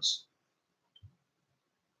confidence.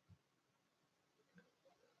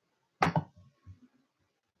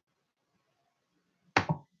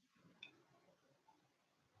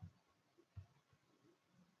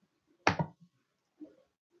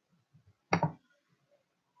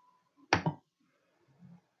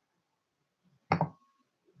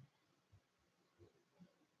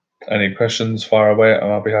 Any questions, fire away, and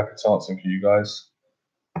I'll be happy to answer them for you guys.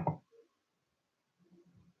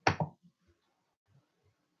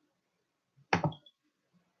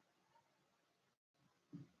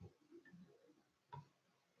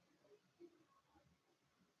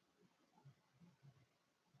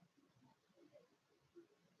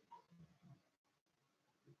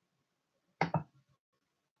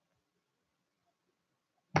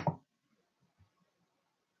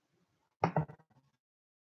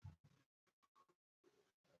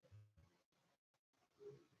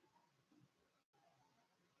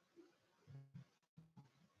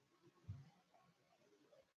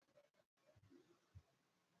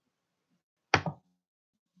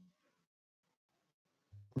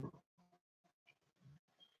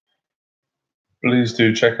 Please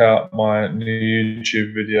do check out my new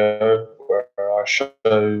YouTube video where I show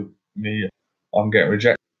me I'm getting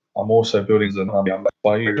rejected. I'm also building an army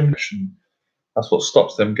by you. That's what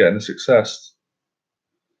stops them getting the success.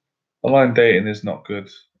 Online dating is not good.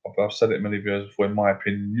 I've said it many videos before, in my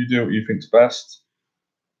opinion. You do what you think's best.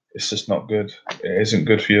 It's just not good. It isn't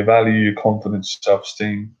good for your value, your confidence,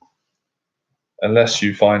 self-esteem. Unless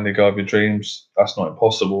you find the guy of your dreams, that's not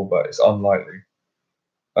impossible, but it's unlikely.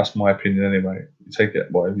 That's my opinion anyway. You take it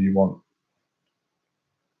whatever you want.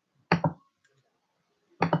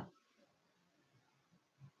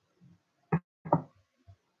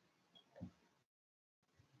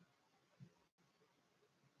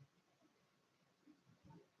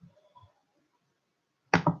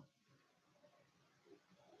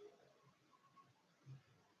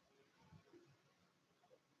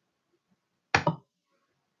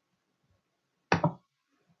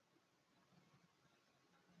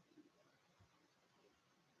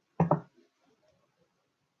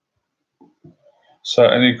 So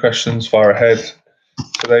any questions, fire ahead.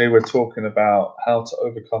 Today we're talking about how to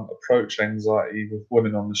overcome approach anxiety with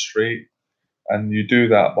women on the street. And you do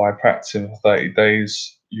that by practicing for 30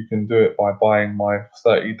 days. You can do it by buying my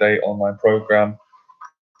 30-day online program,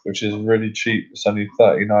 which is really cheap. It's only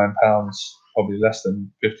 £39, probably less than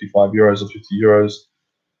 55 euros or 50 euros.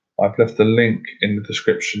 I've left the link in the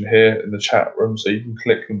description here in the chat room, so you can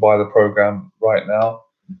click and buy the program right now.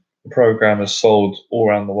 The program is sold all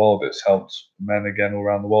around the world. It's helped men again all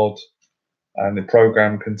around the world. And the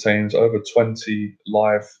program contains over 20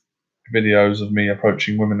 live videos of me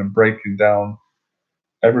approaching women and breaking down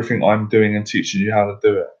everything I'm doing and teaching you how to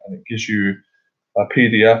do it. And it gives you a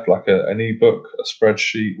PDF, like an ebook, a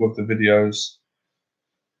spreadsheet with the videos.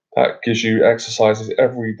 That gives you exercises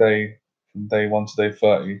every day from day 1 to day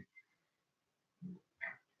 30.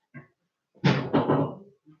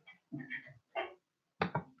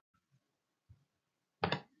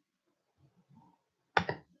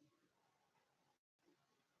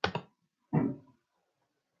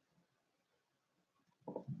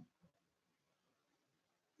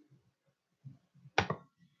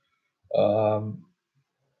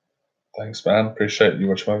 Thanks, man. Appreciate you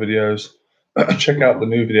watching my videos. Check out the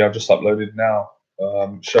new video I've just uploaded now.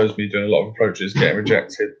 Shows me doing a lot of approaches, getting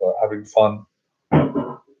rejected, but having fun.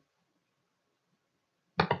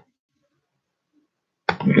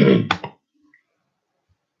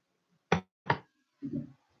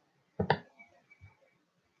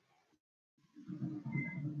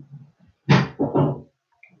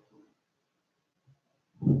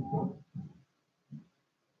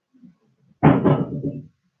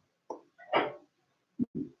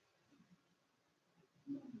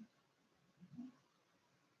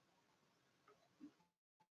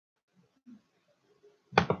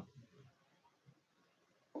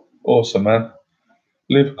 Awesome, man.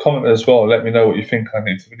 Leave a comment as well. Let me know what you think I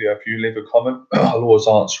need to video. If you leave a comment, I'll always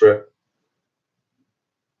answer it.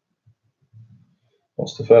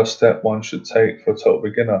 What's the first step one should take for a total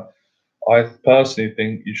beginner? I personally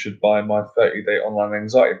think you should buy my 30-day online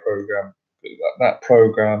anxiety program. That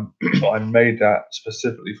program, I made that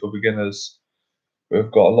specifically for beginners who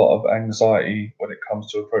have got a lot of anxiety when it comes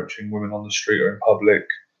to approaching women on the street or in public,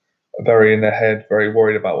 very in their head, very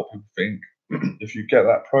worried about what people think. If you get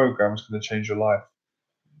that program, it's going to change your life.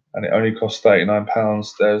 And it only costs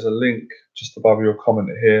 £39. There's a link just above your comment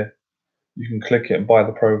here. You can click it and buy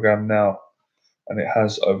the program now. And it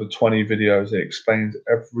has over 20 videos. It explains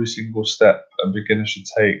every single step a beginner should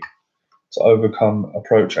take to overcome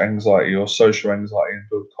approach anxiety or social anxiety and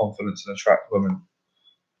build confidence and attract women.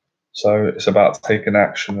 So it's about taking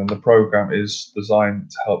action, and the program is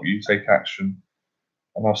designed to help you take action.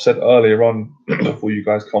 And I've said earlier on, before you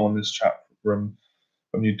guys come on this chat room,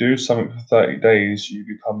 when you do something for 30 days, you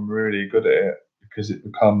become really good at it because it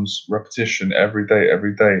becomes repetition every day,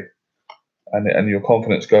 and your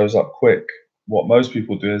confidence goes up quick. What most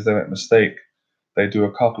people do is they make a mistake. They do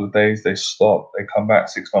a couple of days, they stop, they come back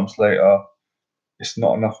 6 months later. It's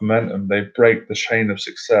not enough momentum. They break the chain of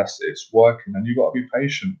success. It's working, and you've got to be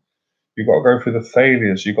patient. You've got to go through the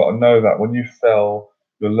failures. You've got to know that when you fail,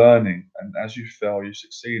 you're learning, and as you fail, you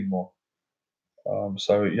succeed more.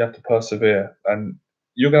 So you have to persevere, and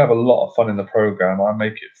you're gonna have a lot of fun in the program. I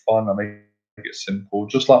make it fun. I make it simple,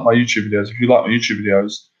 just like my YouTube videos. If you like my YouTube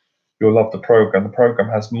videos, you'll love the program. The program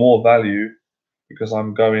has more value because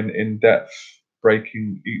I'm going in depth,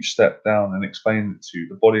 breaking each step down and explaining it to you: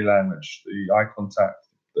 the body language, the eye contact,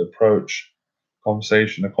 the approach,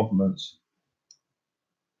 conversation, the compliments.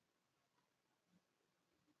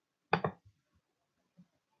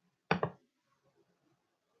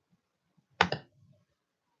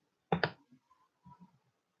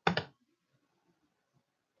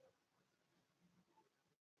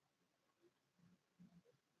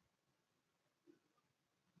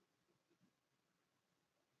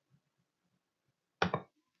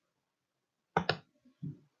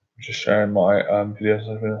 Just sharing my videos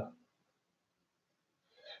over there.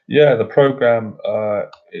 Yeah, the program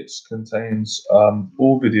it contains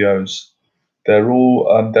all videos. They're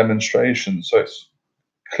all demonstrations, so it's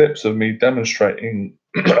clips of me demonstrating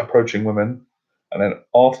approaching women, and then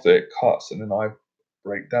after it cuts, and then I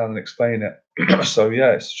break down and explain it. So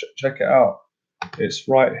yeah, check it out. It's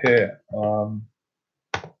right here.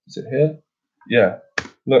 Is it here? Yeah.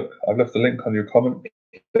 Look, I've left the link on your comment.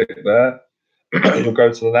 Click there. You'll go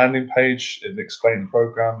to the landing page and explain the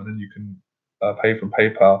program, and then you can pay from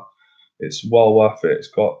PayPal. It's well worth it.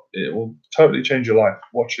 It will totally change your life.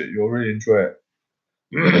 Watch it. You'll really enjoy it.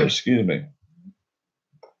 Excuse me.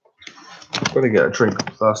 I'm going to get a drink.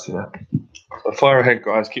 I'm thirsty now. So fire ahead,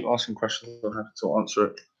 guys. Keep asking questions. I'm happy to answer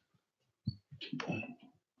it.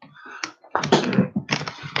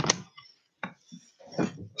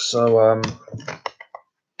 So,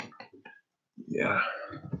 yeah.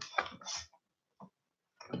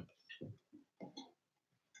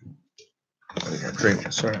 Let me get a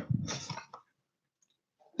drink. Sorry.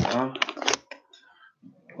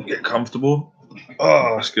 Get comfortable.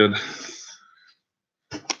 Oh, that's good.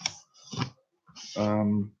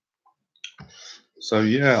 So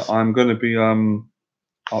yeah, I'm going to be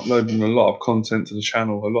uploading a lot of content to the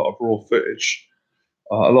channel, a lot of raw footage,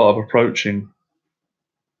 a lot of approaching.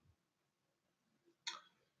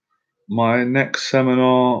 My next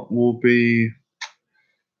seminar will be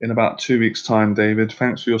in about 2 weeks' time, David.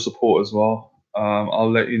 Thanks for your support as well. I'll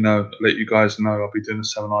let you guys know I'll be doing a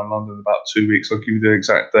seminar in London in about 2 weeks. I'll give you the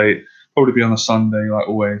exact date. Probably be on a Sunday, like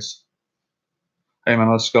always. Hey man,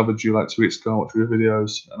 I discovered you like 2 weeks ago. I watched your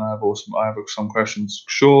videos, and I have some questions.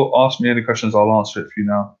 Sure, ask me any questions. I'll answer it for you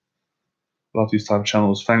now. Love these type of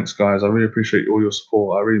channels. Thanks, guys. I really appreciate all your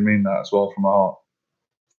support. I really mean that as well from my heart.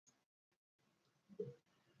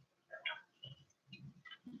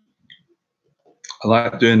 I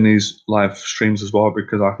like doing these live streams as well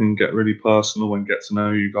because I can get really personal and get to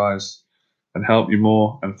know you guys and help you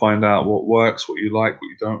more and find out what works, what you like, what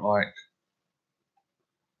you don't like.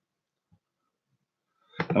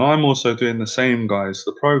 And I'm also doing the same, guys.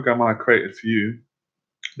 The program I created for you,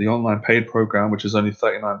 the online paid program, which is only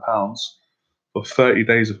 £39 for 30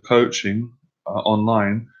 days of coaching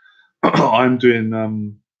online. I'm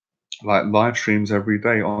doing like live streams every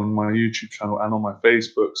day on my YouTube channel and on my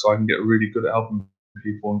Facebook, so I can get really good at helping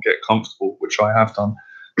people and get comfortable, which I have done.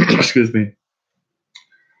 Excuse me.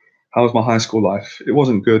 How was my high school life? It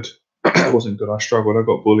wasn't good. It wasn't good. I struggled. I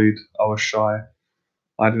got bullied. I was shy.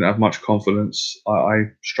 I didn't have much confidence. I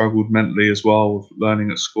struggled mentally as well with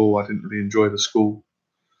learning at school. I didn't really enjoy the school.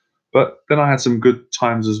 But then I had some good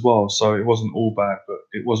times as well, so it wasn't all bad, but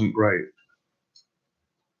it wasn't great.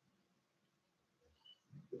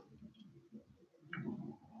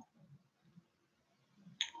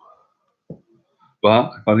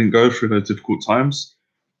 But if I didn't go through those difficult times,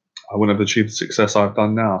 I wouldn't have achieved the success I've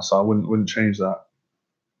done now. So I wouldn't change that.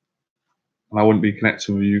 And I wouldn't be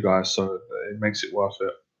connecting with you guys, so it makes it worth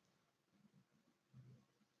it.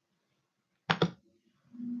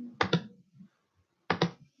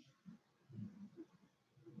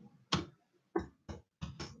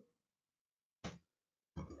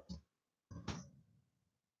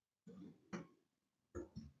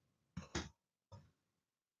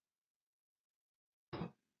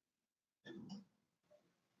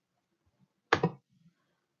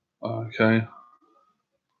 Okay.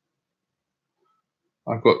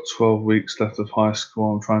 I've got 12 weeks left of high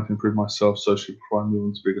school. I'm trying to improve myself socially before I move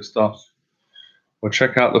on to bigger stuff. Well,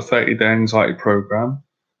 check out the 30-day anxiety program,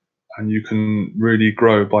 and you can really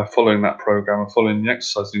grow by following that program and following the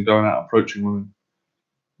exercise and going out approaching women.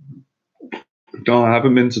 No, I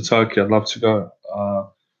haven't been to Turkey. I'd love to go.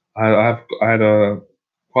 I had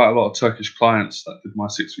quite a lot of Turkish clients that did my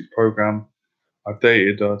 6-week program. I've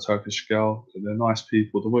dated a Turkish girl. They're nice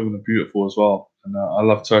people. The women are beautiful as well. And I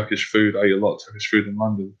love Turkish food. I eat a lot of Turkish food in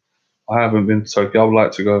London. I haven't been to Turkey. I would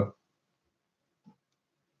like to go.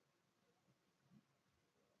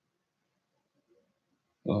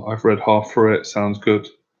 I've read half through it. Sounds good.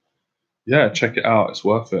 Yeah, check it out. It's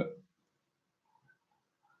worth it.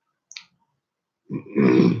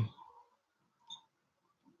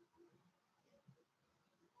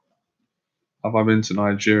 Have I been to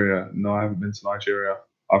Nigeria? No, I haven't been to Nigeria.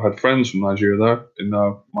 I've had friends from Nigeria though in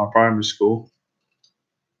my primary school.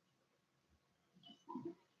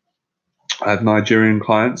 I had Nigerian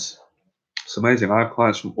clients. It's amazing. I have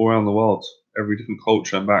clients from all around the world, every different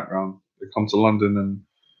culture and background. They come to London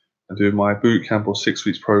and do my boot camp or 6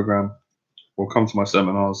 weeks program, or come to my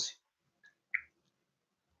seminars.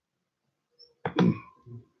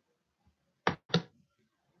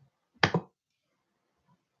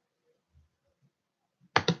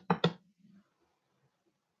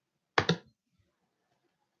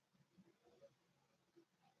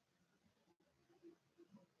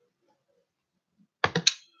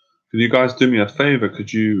 Could you guys do me a favor?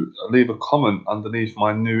 Could you leave a comment underneath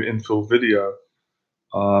my new infill video?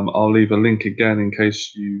 I'll leave a link again in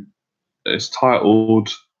case you. It's titled.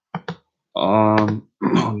 On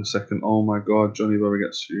a second. Oh my God, Johnny Berba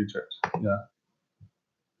gets rejected. Yeah.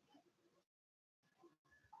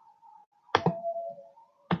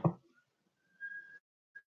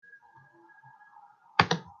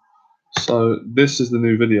 So this is the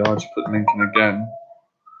new video. I just put the link in again.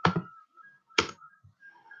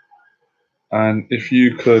 And if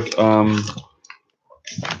you could, if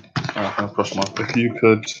you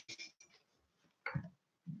could,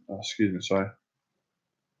 excuse me, sorry.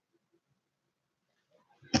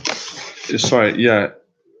 Sorry, yeah,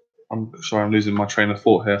 I'm sorry, I'm losing my train of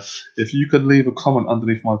thought here. If you could leave a comment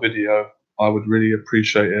underneath my video, I would really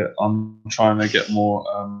appreciate it. I'm trying to get more.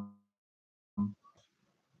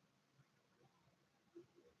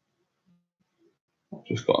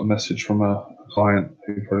 Just got a message from a client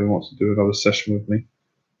who probably wants to do another session with me.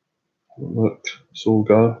 Look, it's all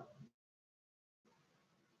go.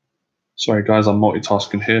 Sorry, guys, I'm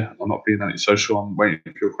multitasking here. I'm not being antisocial. I'm waiting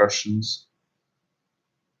for your questions.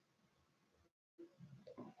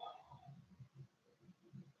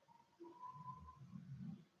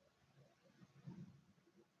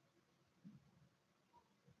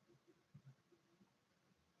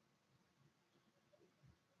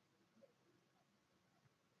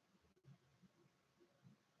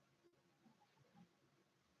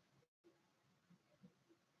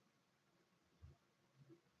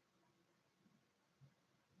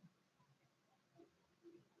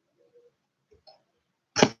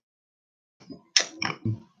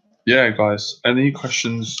 Yeah, guys, any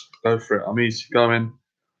questions, go for it. I'm easygoing.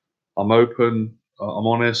 I'm open. I'm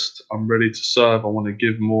honest. I'm ready to serve. I want to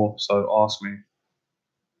give more. So ask me.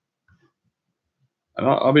 And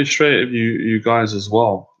I'll be straight with you guys as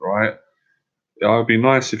well, right? It would be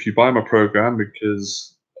nice if you buy my program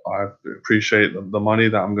because I appreciate the money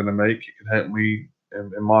that I'm going to make. It can help me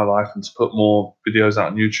in my life and to put more videos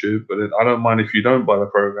out on YouTube. But I don't mind if you don't buy the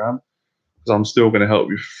program because I'm still going to help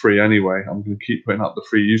you for free anyway. I'm going to keep putting up the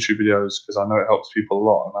free YouTube videos because I know it helps people a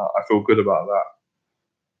lot and I feel good about that.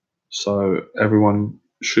 So everyone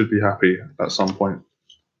should be happy at some point.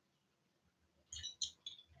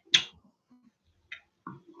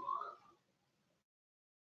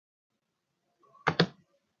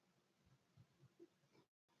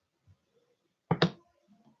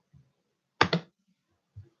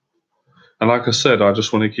 And like I said, I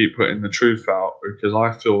just want to keep putting the truth out because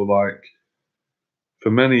I feel like for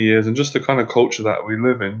many years and just the kind of culture that we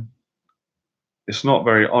live in, it's not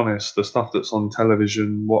very honest. The stuff that's on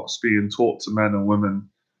television, what's being taught to men and women,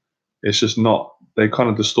 it's just not. They kind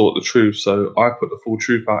of distort the truth. So I put the full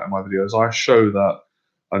truth out in my videos. I show that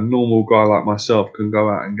a normal guy like myself can go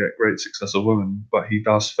out and get great success of women, but he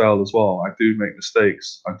does fail as well. I do make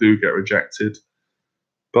mistakes. I do get rejected,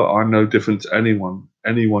 but I'm no different to anyone.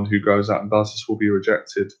 Anyone who goes out and does this will be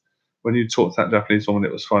rejected. When you talk to that Japanese woman,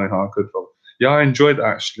 it was funny how I could feel. Yeah, I enjoyed it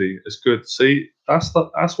actually. It's good. See, that's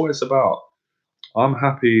what it's about. I'm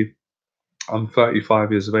happy. I'm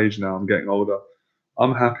 35 years of age now. I'm getting older.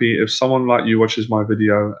 I'm happy if someone like you watches my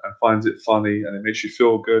video and finds it funny and it makes you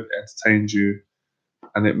feel good, entertains you,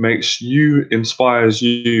 and it makes you, inspires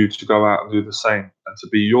you to go out and do the same and to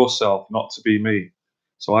be yourself, not to be me.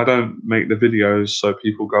 So I don't make the videos so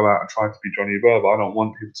people go out and try to be Johnny Berba. I don't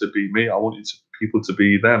want people to be me. I want people to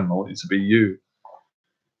be them. I want you to be you.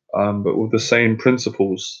 But with the same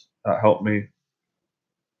principles that helped me.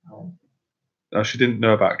 She didn't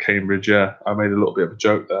know about Cambridge. Yeah, I made a little bit of a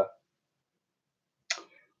joke there.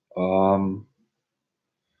 Um,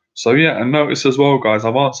 So yeah, and notice as well, guys,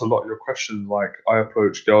 I've answered a lot of your questions. Like I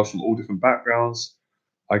approach girls from all different backgrounds.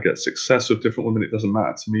 I get success with different women. It doesn't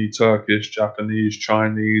matter to me. Turkish, Japanese,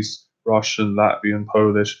 Chinese, Russian, Latvian,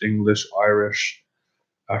 Polish, English, Irish,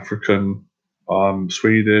 African,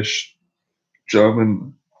 Swedish,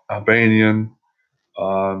 German, Albanian,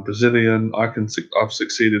 Brazilian. I've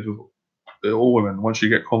succeeded with all women. Once you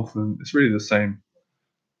get confident, it's really the same.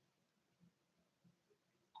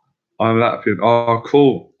 I'm Latvian. Oh,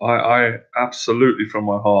 cool. I absolutely from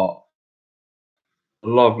my heart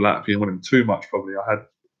love Latvian women too much. Probably, I had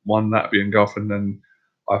one Latvian girlfriend, and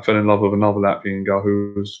I fell in love with another Latvian girl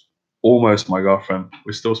who was almost my girlfriend.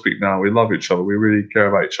 We still speak now. We love each other. We really care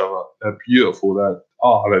about each other. They're beautiful.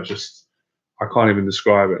 They're just, I can't even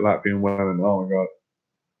describe it. Latvian women. Oh my god.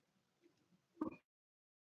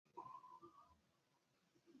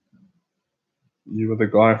 You were the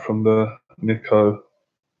guy from the Nico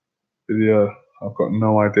video. I've got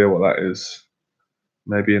no idea what that is.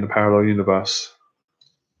 Maybe in a parallel universe.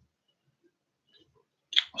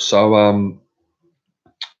 So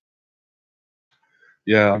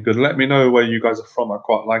yeah, good. Let me know where you guys are from. I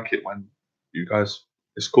quite like it when you guys.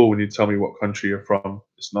 It's cool when you tell me what country you're from.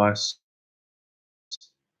 It's nice.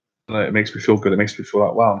 It makes me feel good. It makes me feel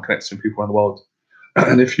like wow, I'm connecting people around the world.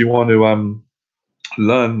 And if you want to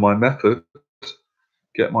learn my method,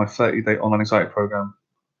 get my 30-day online anxiety program.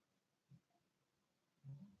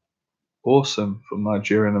 Awesome from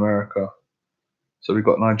Nigeria and America. So we've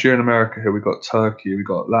got Nigeria and America here. We've got Turkey. We've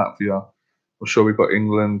got Latvia. I'm sure we've got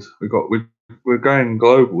England. We're going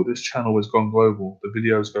global. This channel has gone global. The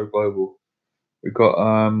videos go global. We've got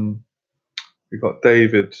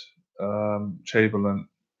David Chamberlain,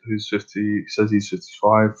 who's 50. He says he's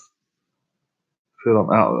 55. Feel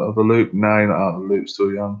I'm out of the loop. No, you're not out of the loop.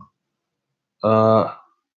 Still young. Uh,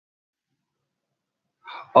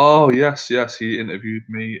 oh yes. He interviewed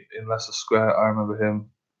me in Leicester Square. I remember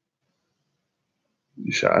him.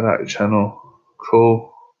 You shouted out your channel.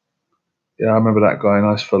 Cool. Yeah, I remember that guy.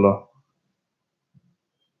 Nice fella.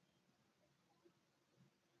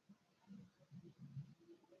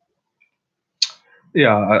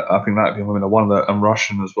 Yeah, I think that'd be women. I won that, and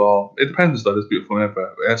Russian as well. It depends though. There's beautiful women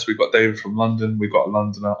everywhere. Yes, we've got David from London. We've got a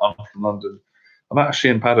Londoner. I'm from London. I'm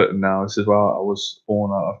actually in Paddington now. This is where I was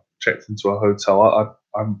born. I checked into a hotel.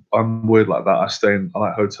 I'm weird like that. I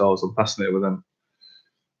like hotels. I'm fascinated with them.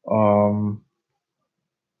 Um,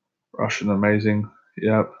 Russian, amazing.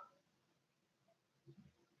 Yep.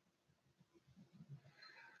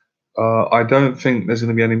 I don't think there's going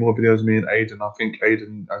to be any more videos of me and Aiden. I think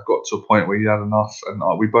Aiden got to a point where he had enough, and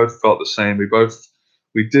we both felt the same. We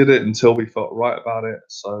did it until we felt right about it.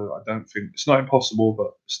 So I don't think it's not impossible,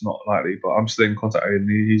 but it's not likely. But I'm still in contact with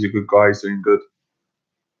Aiden. He's a good guy. He's doing good.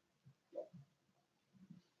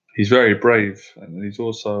 He's very brave, and he's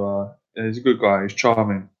also he's a good guy. He's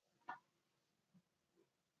charming.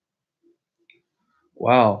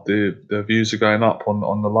 Wow, the views are going up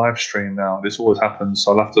on the live stream now. This always happens,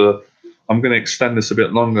 so I'll have to. I'm going to extend this a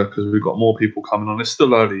bit longer because we've got more people coming on. It's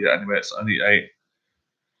still early yet, anyway. It's only 8.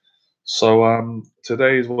 So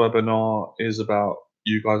today's webinar is about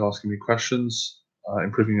you guys asking me questions,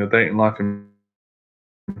 improving your dating life,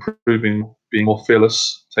 improving, being more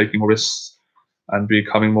fearless, taking more risks, and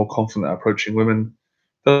becoming more confident at approaching women.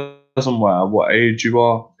 It doesn't matter what age you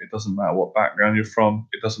are. It doesn't matter what background you're from.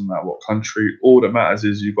 It doesn't matter what country. All that matters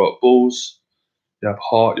is you've got balls, you have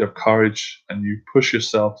heart, you have courage, and you push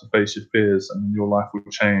yourself to face your fears, and then your life will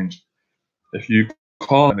change. If you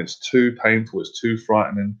can't, and it's too painful, it's too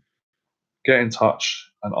frightening, get in touch,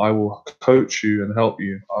 and I will coach you and help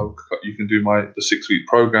you. You can do the 6-week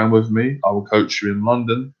program with me. I will coach you in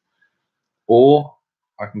London, or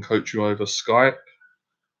I can coach you over Skype,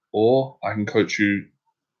 or I can coach you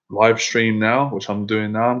live stream now, which I'm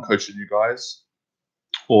doing now. I'm coaching you guys,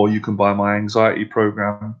 or you can buy my anxiety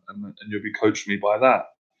program, and you'll be coaching me by that.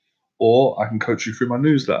 Or I can coach you through my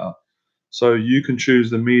newsletter. So you can choose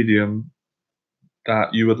the medium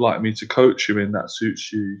that you would like me to coach you in that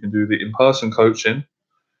suits you. You can do the in-person coaching,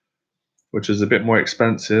 which is a bit more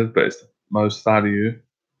expensive, but it's the most value.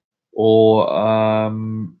 Or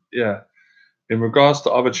yeah, in regards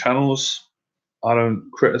to other channels, I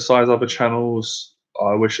don't criticize other channels.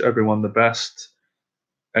 I wish everyone the best.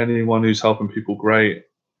 Anyone who's helping people, great.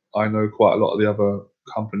 I know quite a lot of the other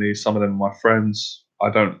companies. Some of them are my friends. I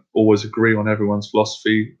don't always agree on everyone's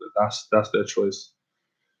philosophy, but that's their choice.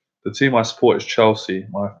 The team I support is Chelsea.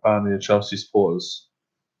 My family are Chelsea supporters,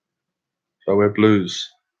 so we're Blues.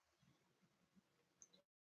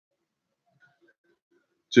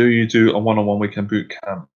 Do you do a one-on-one weekend boot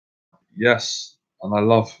camp? Yes, and I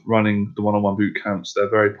love running the one-on-one boot camps. They're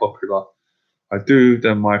very popular. I do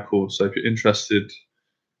them, Michael. So if you're interested,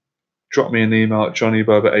 drop me an email at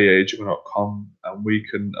johnnyberba88@gmail.com, and we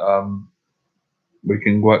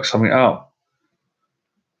can work something out.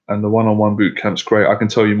 And the one-on-one boot camp's great. I can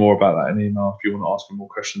tell you more about that in email if you want to ask me more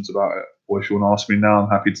questions about it, or if you want to ask me now, I'm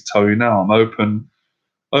happy to tell you now. I'm open.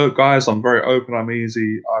 Oh, guys, I'm very open. I'm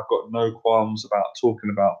easy. I've got no qualms about talking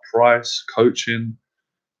about price, coaching,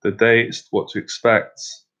 the dates, what to expect.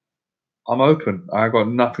 I'm open. I got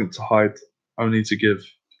nothing to hide, only to give.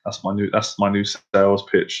 That's my new sales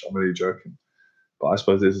pitch. I'm really joking, but I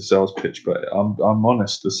suppose it's a sales pitch. But I'm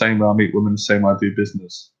honest. The same way I meet women, the same way I do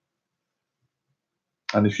business.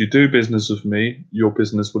 And if you do business with me, your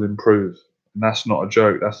business will improve. And that's not a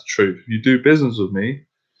joke. That's the truth. If you do business with me,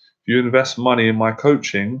 if you invest money in my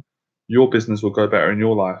coaching, your business will go better in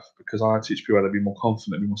your life, because I teach people how to be more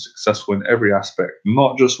confident, be more successful in every aspect,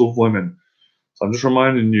 not just with women. So I'm just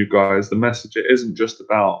reminding you guys, the message, it isn't just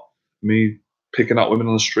about me picking up women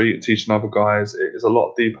on the street and teaching other guys. It is a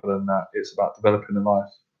lot deeper than that. It's about developing in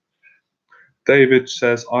life. David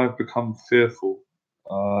says, I've become fearful.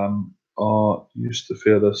 Used to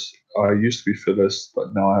fear this. I used to be fearless,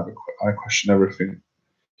 but now I question everything.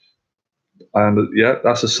 And yeah,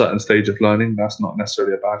 that's a certain stage of learning. That's not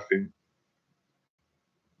necessarily a bad thing.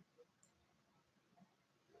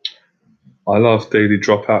 I love Daily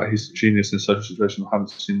Dropout. He's a genius in social situations. I haven't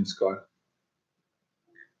seen this guy.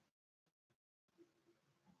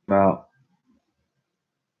 Now,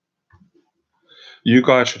 you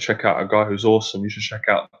guys should check out a guy who's awesome. You should check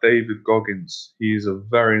out David Goggins. He's a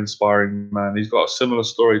very inspiring man. He's got a similar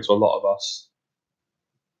story to a lot of us.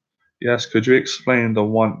 Yes, could you explain the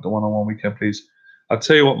one-on-one weekend, please? I'll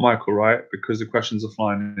tell you what, Michael, right? Because the questions are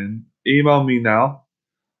flying in. Email me now.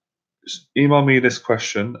 Just email me this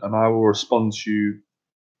question, and I will respond to you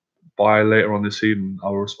by later on this evening. I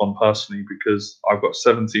will respond personally, because I've got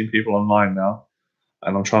 17 people online now,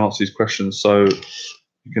 and I'm trying to answer these questions. So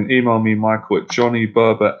you can email me, Michael, at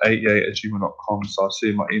johnnyberba88@gmail.com. So I'll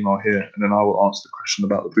see my email here, and then I will answer the question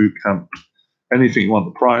about the boot camp. Anything you want,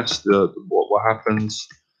 the price, what happens,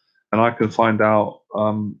 and I can find out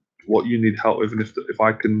what you need help with, and if the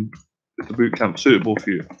boot camp's suitable for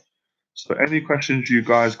you. So any questions you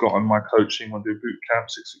guys got on my coaching, on the boot camp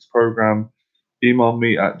 6 weeks program, email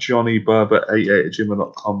me at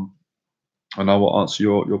johnnyberba88@gmail.com, and I will answer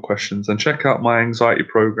your questions. And check out my anxiety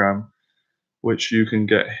program, which you can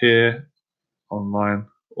get here online.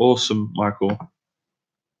 Awesome, Michael.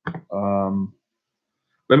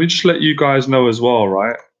 Let me just let you guys know as well,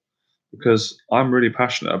 right? Because I'm really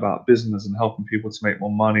passionate about business and helping people to make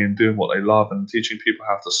more money and doing what they love and teaching people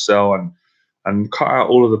how to sell and cut out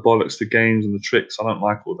all of the bollocks, the games and the tricks. I don't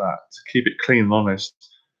like all that. To keep it clean and honest.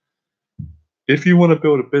 If you want to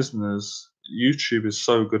build a business, YouTube is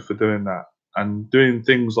so good for doing that. And doing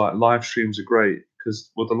things like live streams are great,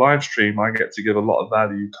 because with the live stream, I get to give a lot of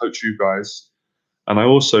value, coach you guys, and I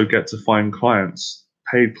also get to find clients.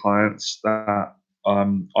 paid clients that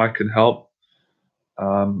I can help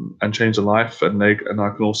and change a life, and I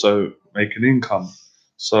can also make an income.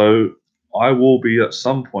 So I will be at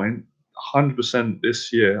some point 100%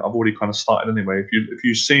 this year. I've already kind of started anyway. If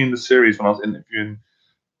you've seen the series when I was interviewing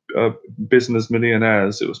business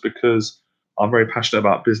millionaires, it was because I'm very passionate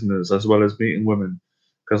about business as well as meeting women.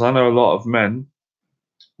 Because I know a lot of men,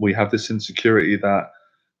 we have this insecurity that,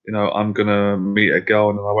 I'm gonna meet a girl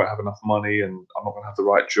and then I won't have enough money and I'm not gonna have the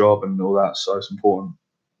right job and all that. So it's important.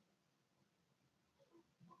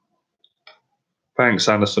 Thanks,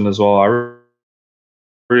 Anderson, as well. I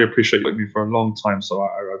really appreciate you with me for a long time. So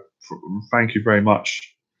I thank you very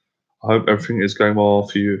much. I hope everything is going well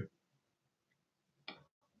for you.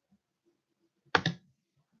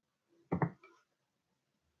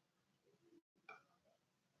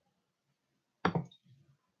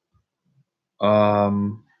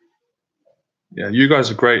 Yeah, you guys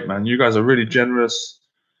are great, man. You guys are really generous.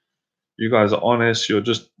 You guys are honest. You're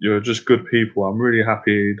just good people. I'm really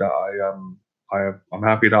happy that I'm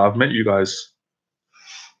happy that I've met you guys.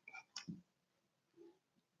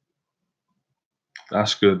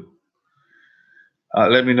 That's good.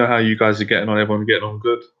 Let me know how you guys are getting on. Everyone getting on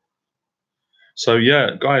good? So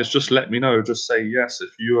yeah, guys, just let me know. Just say yes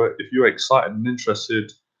if you're excited and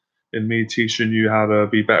interested in me teaching you how to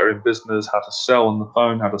be better in business, how to sell on the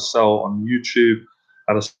phone, how to sell on YouTube,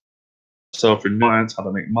 how to sell through clients, how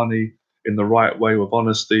to make money in the right way with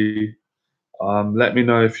honesty. Let me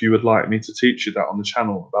know if you would like me to teach you that on the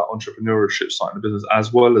channel about entrepreneurship, starting a business,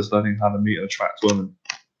 as well as learning how to meet and attract women.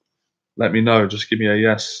 Let me know. Just give me a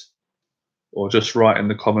yes, or just write in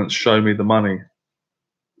the comments, show me the money.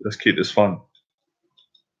 Let's keep this fun.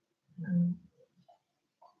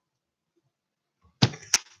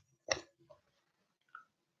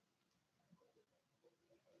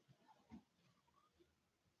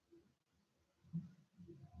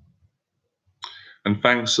 And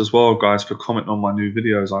thanks as well, guys, for commenting on my new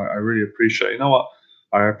videos. I really appreciate it. You know what?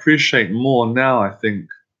 I appreciate more now, I think.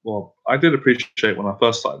 Well, I did appreciate when I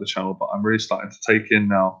first started the channel, but I'm really starting to take in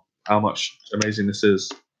now how much amazing this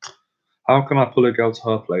is. How can I pull a girl to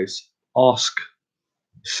her place? Ask.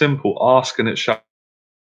 Simple. Ask and it shall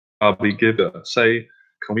be given. Say,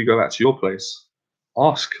 can we go back to your place?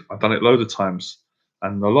 Ask. I've done it loads of times.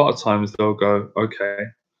 And a lot of times they'll go, okay.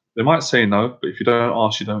 They might say no, but if you don't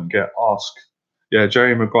ask, you don't get. Ask. Yeah,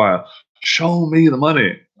 Jerry Maguire, show me the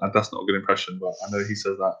money. That's not a good impression, but I know he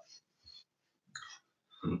says that.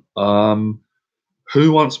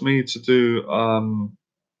 Who wants me to do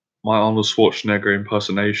my Arnold Schwarzenegger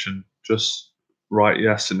impersonation? Just write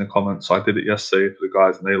yes in the comments. I did it yesterday for the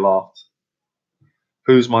guys and they laughed.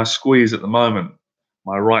 Who's my squeeze at the moment?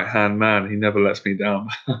 My right-hand man. He never lets me down.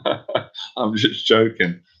 I'm just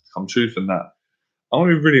joking. I'm truthing that. I want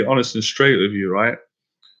to be really honest and straight with you, right?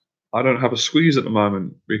 I don't have a squeeze at the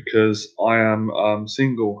moment because I am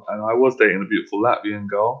single and I was dating a beautiful Latvian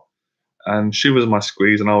girl and she was my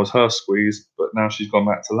squeeze and I was her squeeze, but now she's gone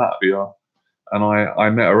back to Latvia and I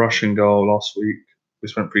met a Russian girl last week. We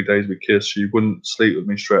spent 3 days, we kissed. She wouldn't sleep with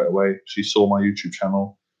me straight away. She saw my YouTube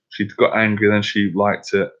channel. She got angry, then she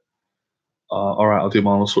liked it. All right, I'll do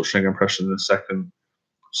my Arnold Schwarzenegger impression in a second.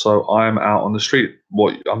 So I'm out on the street.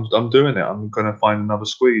 I'm doing it. I'm gonna find another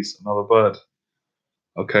squeeze, another bird.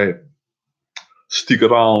 Okay, stick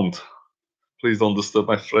around. Please don't disturb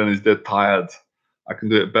my friend. He's dead tired. I can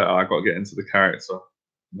do it better. I got to get into the character.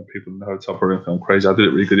 The people in the hotel probably think I'm crazy. I did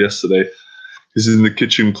it really good yesterday. He's in the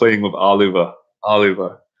kitchen playing with Oliver.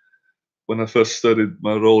 Oliver. When I first started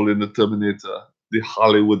my role in the Terminator, the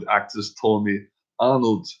Hollywood actors told me,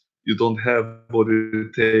 Arnold, you don't have what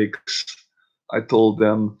it takes. I told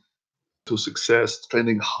them to success,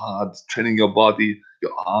 training hard, training your body,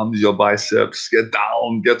 your arms, your biceps, get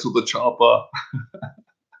down, get to the chopper.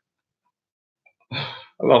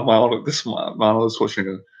 I love my Arnold. This is my Arnold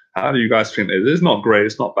Schwarzenegger. How do you guys think it is? It's not great.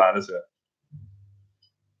 It's not bad, is it?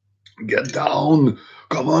 Get down.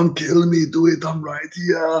 Come on, kill me. Do it. I'm right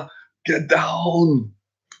here. Get down.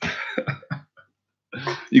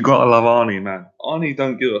 You gotta love Arnie, man. Arnie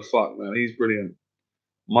don't give a fuck, man. He's brilliant.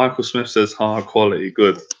 Michael Smith says high quality.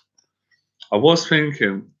 Good. I was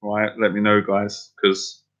thinking, right? Let me know, guys,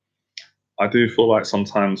 because I do feel like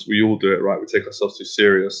sometimes we all do it, right? We take ourselves too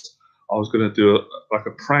serious. I was going to do like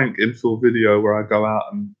a prank infill video where I go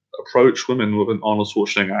out and approach women with an Arnold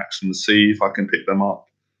Schwarzenegger accent and see if I can pick them up.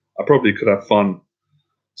 I probably could have fun.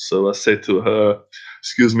 So I said to her,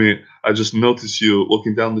 excuse me, I just noticed you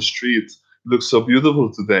walking down the street. You look so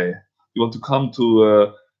beautiful today. You want to come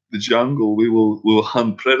to the jungle? We will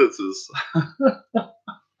hunt predators.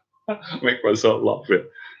 Make myself laugh it.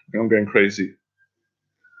 I'm going crazy.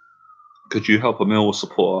 Could you help a Millwall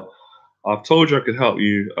supporter? I've told you I could help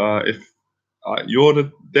you. If you're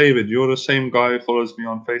the David, you're the same guy who follows me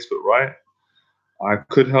on Facebook, right? I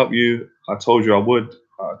could help you. I told you I would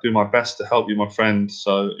do my best to help you, my friend.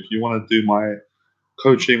 So if you want to do my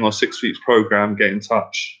coaching or 6 weeks program, get in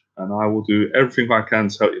touch, and I will do everything I can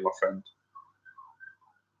to help you, my friend.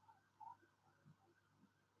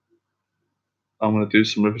 I'm going to do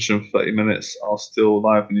some revision for 30 minutes. I'll still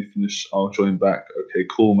live when you finish. I'll join back. Okay,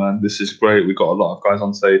 cool, man. This is great. We got a lot of guys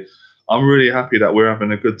on today. I'm really happy that we're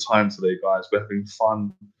having a good time today, guys. We're having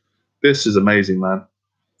fun. This is amazing, man.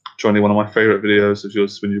 Johnny, one of my favorite videos of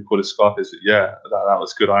yours when you recorded Scarface. Yeah, that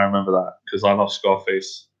was good. I remember that because I love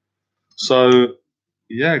Scarface. So,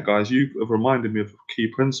 yeah, guys, you have reminded me of a key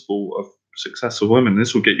principle of successful women.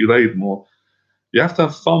 This will get you laid more. You have to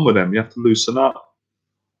have fun with them. You have to loosen up.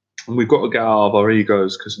 And we've got to get out of our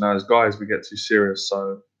egos because now as guys we get too serious.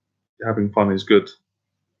 So having fun is good.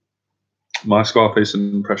 My Scarface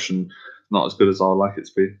impression not as good as I would like it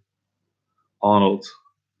to be. Arnold,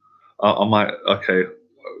 I might. Okay,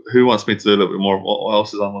 who wants me to do a little bit more? What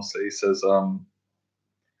else is Arnold say? He says, what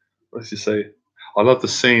does he say? I love the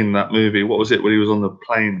scene in that movie. What was it when he was on the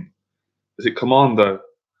plane? Is it Commando?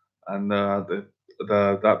 And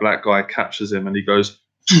that black guy captures him and he goes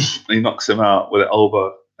and he knocks him out with an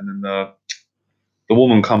elbow. And then the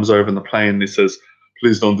woman comes over in the plane and he says,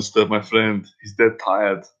 "Please don't disturb my friend. He's dead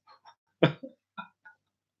tired."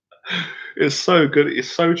 It's so good. It's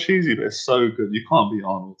so cheesy, but it's so good. You can't be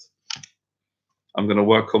Arnold. I'm gonna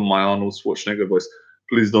work on my Arnold Schwarzenegger voice.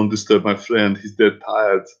 "Please don't disturb my friend. He's dead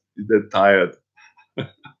tired. He's dead tired."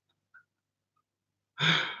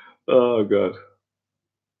 Oh god,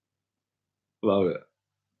 love it.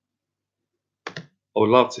 I would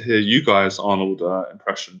love to hear you guys' Arnold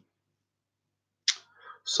impression.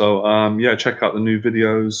 So yeah, check out the new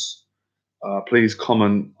videos. Please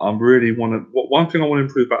comment. I really want to. One thing I want to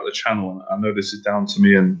improve about the channel, and I know this is down to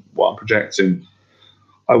me and what I'm projecting.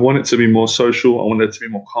 I want it to be more social. I want there to be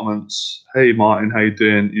more comments. "Hey Martin, how you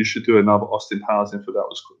doing? You should do another Austin Powers info. That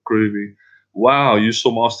was groovy. Wow, you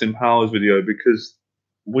saw my Austin Powers video because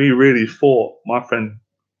we really thought my friend.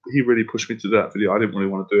 He really pushed me to do that video. I didn't really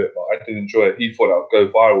want to do it, but I did enjoy it. He thought that would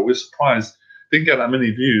go viral. We're surprised. Didn't get that many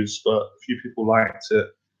views, but a few people liked it.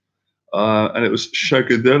 And it was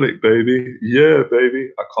shagadelic, baby. Yeah,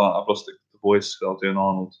 baby. I can't. I've lost the voice. I'll do an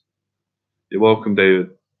Arnold. You're welcome, David.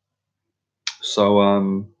 So,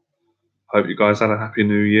 hope you guys had a happy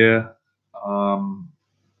new year.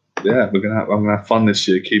 Yeah, I'm gonna have fun this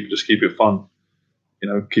year. Just keep it fun. You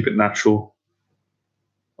know, keep it natural.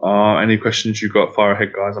 Any questions you've got, fire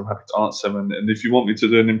ahead, guys. I'm happy to answer them. And if you want me to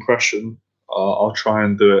do an impression, I'll try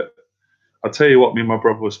and do it. I'll tell you what. Me and my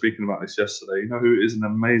brother were speaking about this yesterday. You know who is an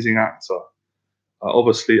amazing actor?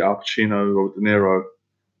 Obviously, Al Pacino or De Niro,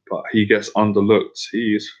 but he gets underlooked.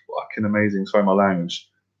 He is fucking amazing. Sorry, my language.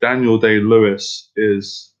 Daniel Day-Lewis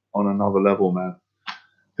is on another level, man.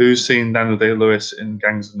 Who's seen Daniel Day-Lewis in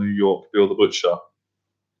Gangs of New York, Bill the Butcher?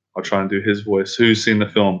 I'll try and do his voice. Who's seen the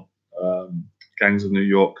film Gangs of New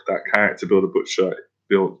York? That character, Bill the Butcher,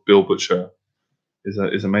 Bill Butcher,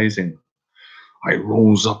 is amazing. I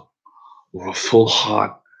rose up with a full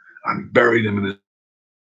heart and buried him in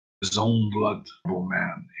his own blood. Oh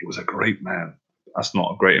man, he was a great man. That's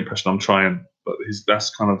not a great impression. I'm trying, but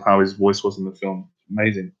that's kind of how his voice was in the film.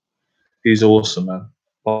 Amazing. He's awesome, man.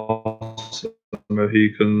 Awesome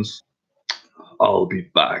Mohicans. I'll be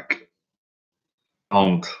back.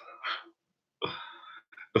 And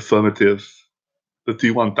affirmative. The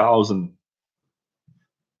T1000.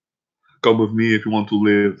 Come with me if you want to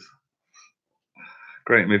live.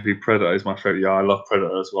 Great movie. Predator is my favorite. Yeah, I love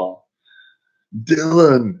Predator as well.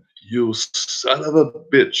 Dylan, you son of a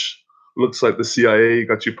bitch. Looks like the CIA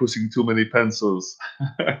got you pushing too many pencils.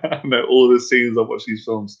 I know all the scenes. I've watched these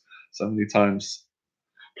films so many times.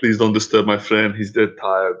 Please don't disturb my friend. He's dead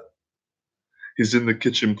tired. He's in the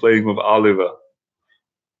kitchen playing with Oliver.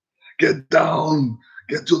 Get down.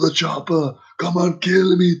 Get to the chopper. Come on,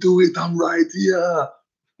 kill me. Do it. I'm right here.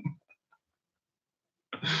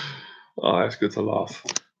 Oh, it's good to laugh.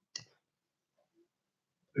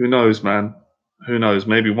 Who knows, man? Who knows?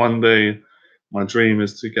 Maybe one day my dream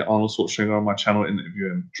is to get Arnold Schwarzenegger on my channel and interview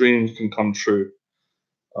him. Dreams can come true.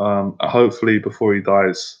 Hopefully before he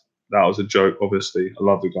dies. That was a joke, obviously. I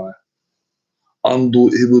love the guy. And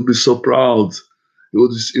he would be so proud.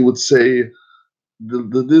 He would say, the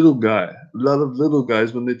little guy, a lot of little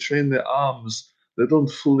guys, when they train their arms, they don't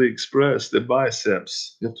fully express their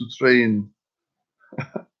biceps. You have to train.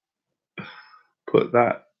 Put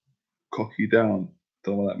that cocky down.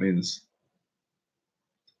 Don't know what that means.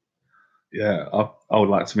 Yeah, I would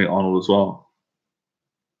like to meet Arnold as well.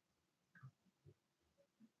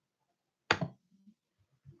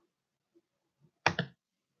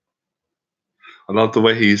 I love the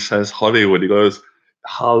way he says Hollywood. He goes,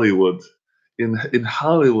 Hollywood. In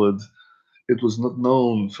Hollywood, it was not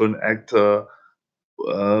known for an actor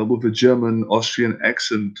with a German Austrian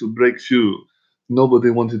accent to break through. Nobody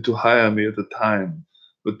wanted to hire me at the time.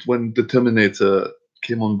 But when the Terminator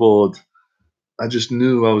came on board, I just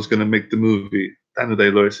knew I was going to make the movie. Daniel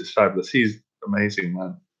Day-Lewis is fabulous. He's amazing,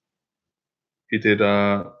 man. He did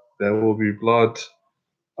There Will Be Blood,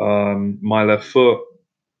 My Left Foot,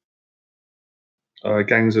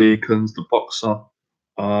 Gangs of Beacons, The Boxer.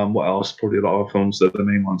 What else? Probably a lot of films that are the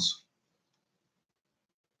main ones.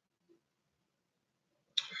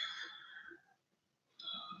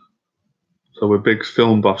 So we're big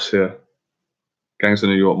film buffs here. Gangs of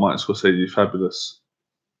New York, Martin Scorsese, fabulous.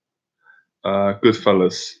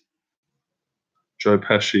 Goodfellas, Joe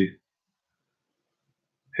Pesci.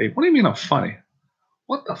 Hey, what do you mean I'm funny?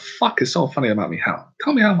 What the fuck is so funny about me? How?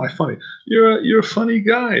 Tell me how am I funny? You're a funny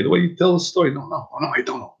guy. The way you tell the story. No, I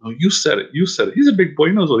don't know. No, you said it. You said it. He's a big boy.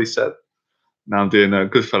 He knows what he said. Now I'm doing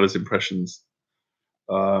Goodfellas impressions.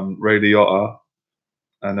 Ray Liotta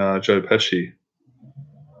and Joe Pesci.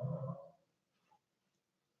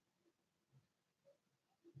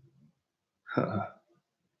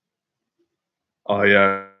 Oh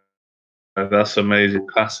yeah, that's amazing.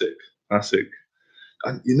 Classic.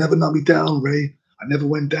 You never knocked me down, Ray. I never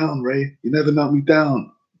went down, Ray. You never knocked me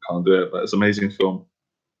down. Can't do it, but it's an amazing film.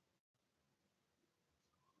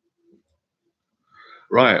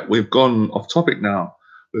 Right, we've gone off topic now.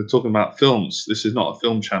 We're talking about films. This is not a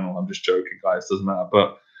film channel. I'm just joking, guys. Doesn't matter.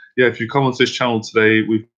 But yeah, if you come onto this channel today,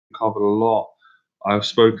 we've covered a lot. I've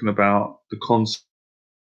spoken about the concept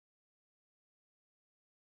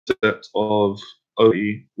of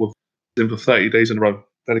OE with for 30 days in a row,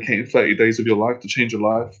 dedicating 30 days of your life to change your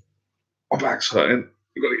life. My back's hurting.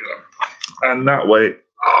 You've got to get up. And that way,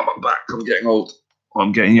 my back. I'm getting old.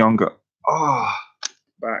 I'm getting younger.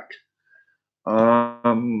 Back.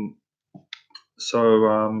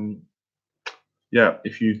 Yeah,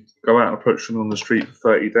 if you go out and approach someone on the street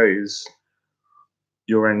for 30 days,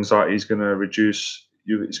 your anxiety is going to reduce.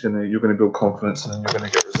 You're going to build confidence, and then you're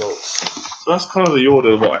going to get results. So that's kind of the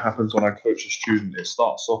order of what happens when I coach a student. It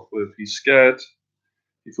starts off with he's scared,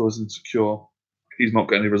 he feels insecure, he's not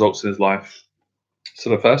getting any results in his life. So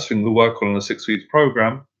the first thing we work on in a 6 week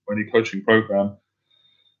program, or any coaching program,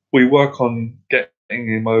 we work on getting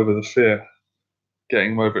him over the fear,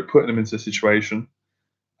 getting him over it, putting him into a situation.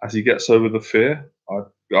 As he gets over the fear,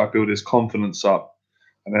 I build his confidence up.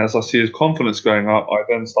 And as I see his confidence going up, I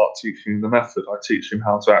then start teaching him the method. I teach him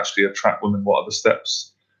how to actually attract women, what are the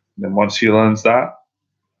steps. And then once he learns that,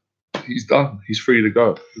 he's done. He's free to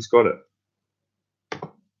go. He's got it.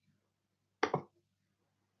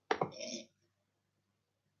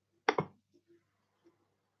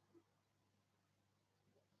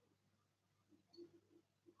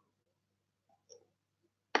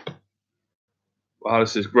 Wow,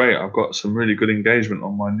 this is great. I've got some really good engagement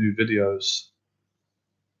on my new videos.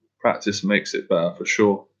 Practice makes it better for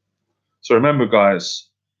sure. So remember, guys,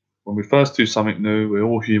 when we first do something new, we're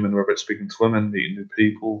all human, whether it's speaking to women, meeting new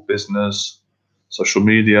people, business, social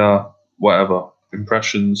media, whatever,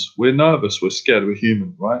 impressions. We're nervous, we're scared, we're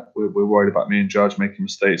human, right? We're worried about being judged, making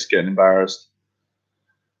mistakes, getting embarrassed.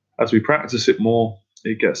 As we practice it more,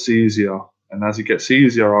 it gets easier. And as it gets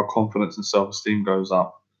easier, our confidence and self-esteem goes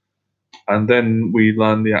up. And then we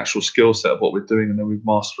learn the actual skill set of what we're doing, and then we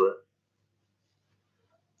master it.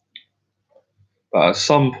 But at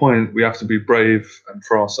some point, we have to be brave and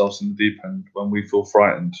throw ourselves in the deep end when we feel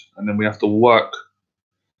frightened. And then we have to work,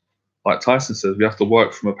 like Tyson says, we have to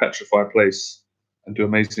work from a petrified place and do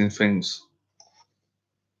amazing things.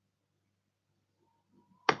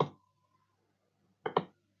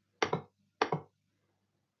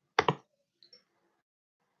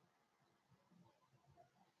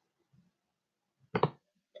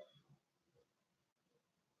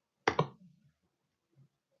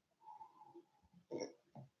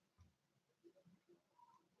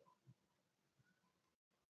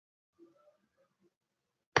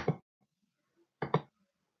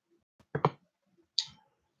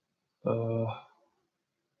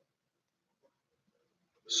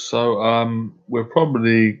 We're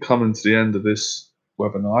probably coming to the end of this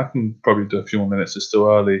webinar. I can probably do a few more minutes. It's still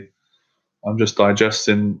early. I'm just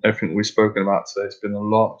digesting everything we've spoken about today. It's been a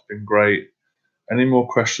lot. It's been great. Any more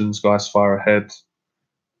questions, guys, fire ahead.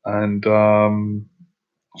 And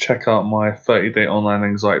check out my 30-day online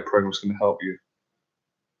anxiety program. It's going to help you.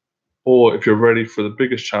 Or if you're ready for the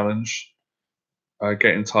biggest challenge,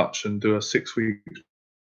 get in touch and do a 6 week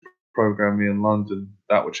program in London.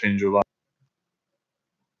 That will change your life.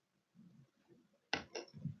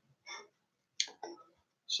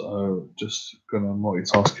 So So just gonna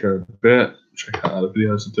multitask here a bit, check out how the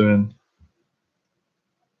videos are doing.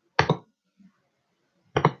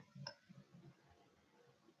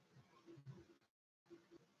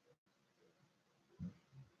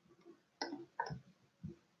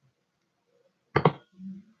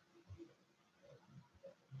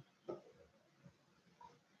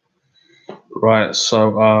 Right, so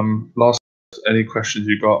last, any questions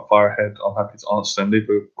you got, fire ahead. I'm happy to answer them. Leave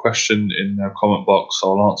a question in the comment box.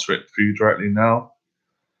 I'll answer it for you directly now.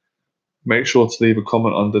 Make sure to leave a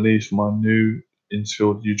comment underneath my new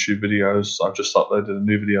Infield YouTube videos. I've just uploaded a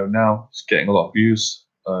new video now. It's getting a lot of views.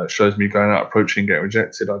 It shows me going out, approaching, getting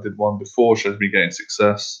rejected. I did one before, shows me getting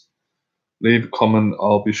success. Leave a comment.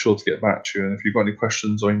 I'll be sure to get back to you. And if you've got any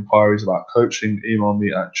questions or inquiries about coaching, email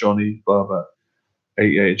me at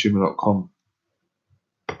johnnyberba88@gmail.com.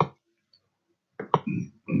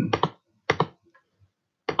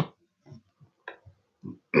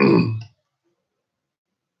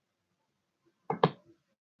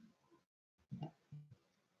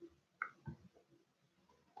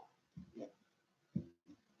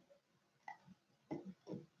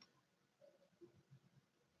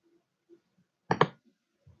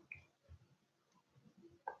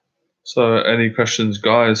 So any questions,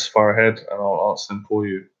 guys, fire ahead and I'll answer them for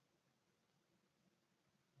you.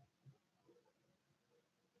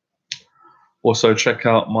 Also, check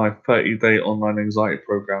out my 30-day online anxiety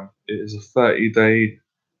program. It is a 30-day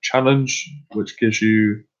challenge which gives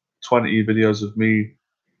you 20 videos of me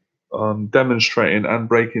demonstrating and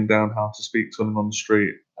breaking down how to speak to them on the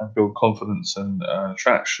street and build confidence and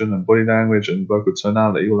attraction and body language and vocal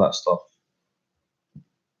tonality, all that stuff.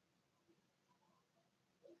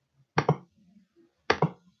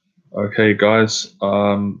 Okay, guys,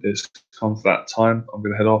 it's come to that time. I'm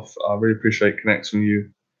going to head off. I really appreciate connecting with you.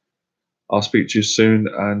 I'll speak to you soon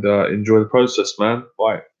and enjoy the process, man.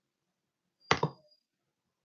 Bye.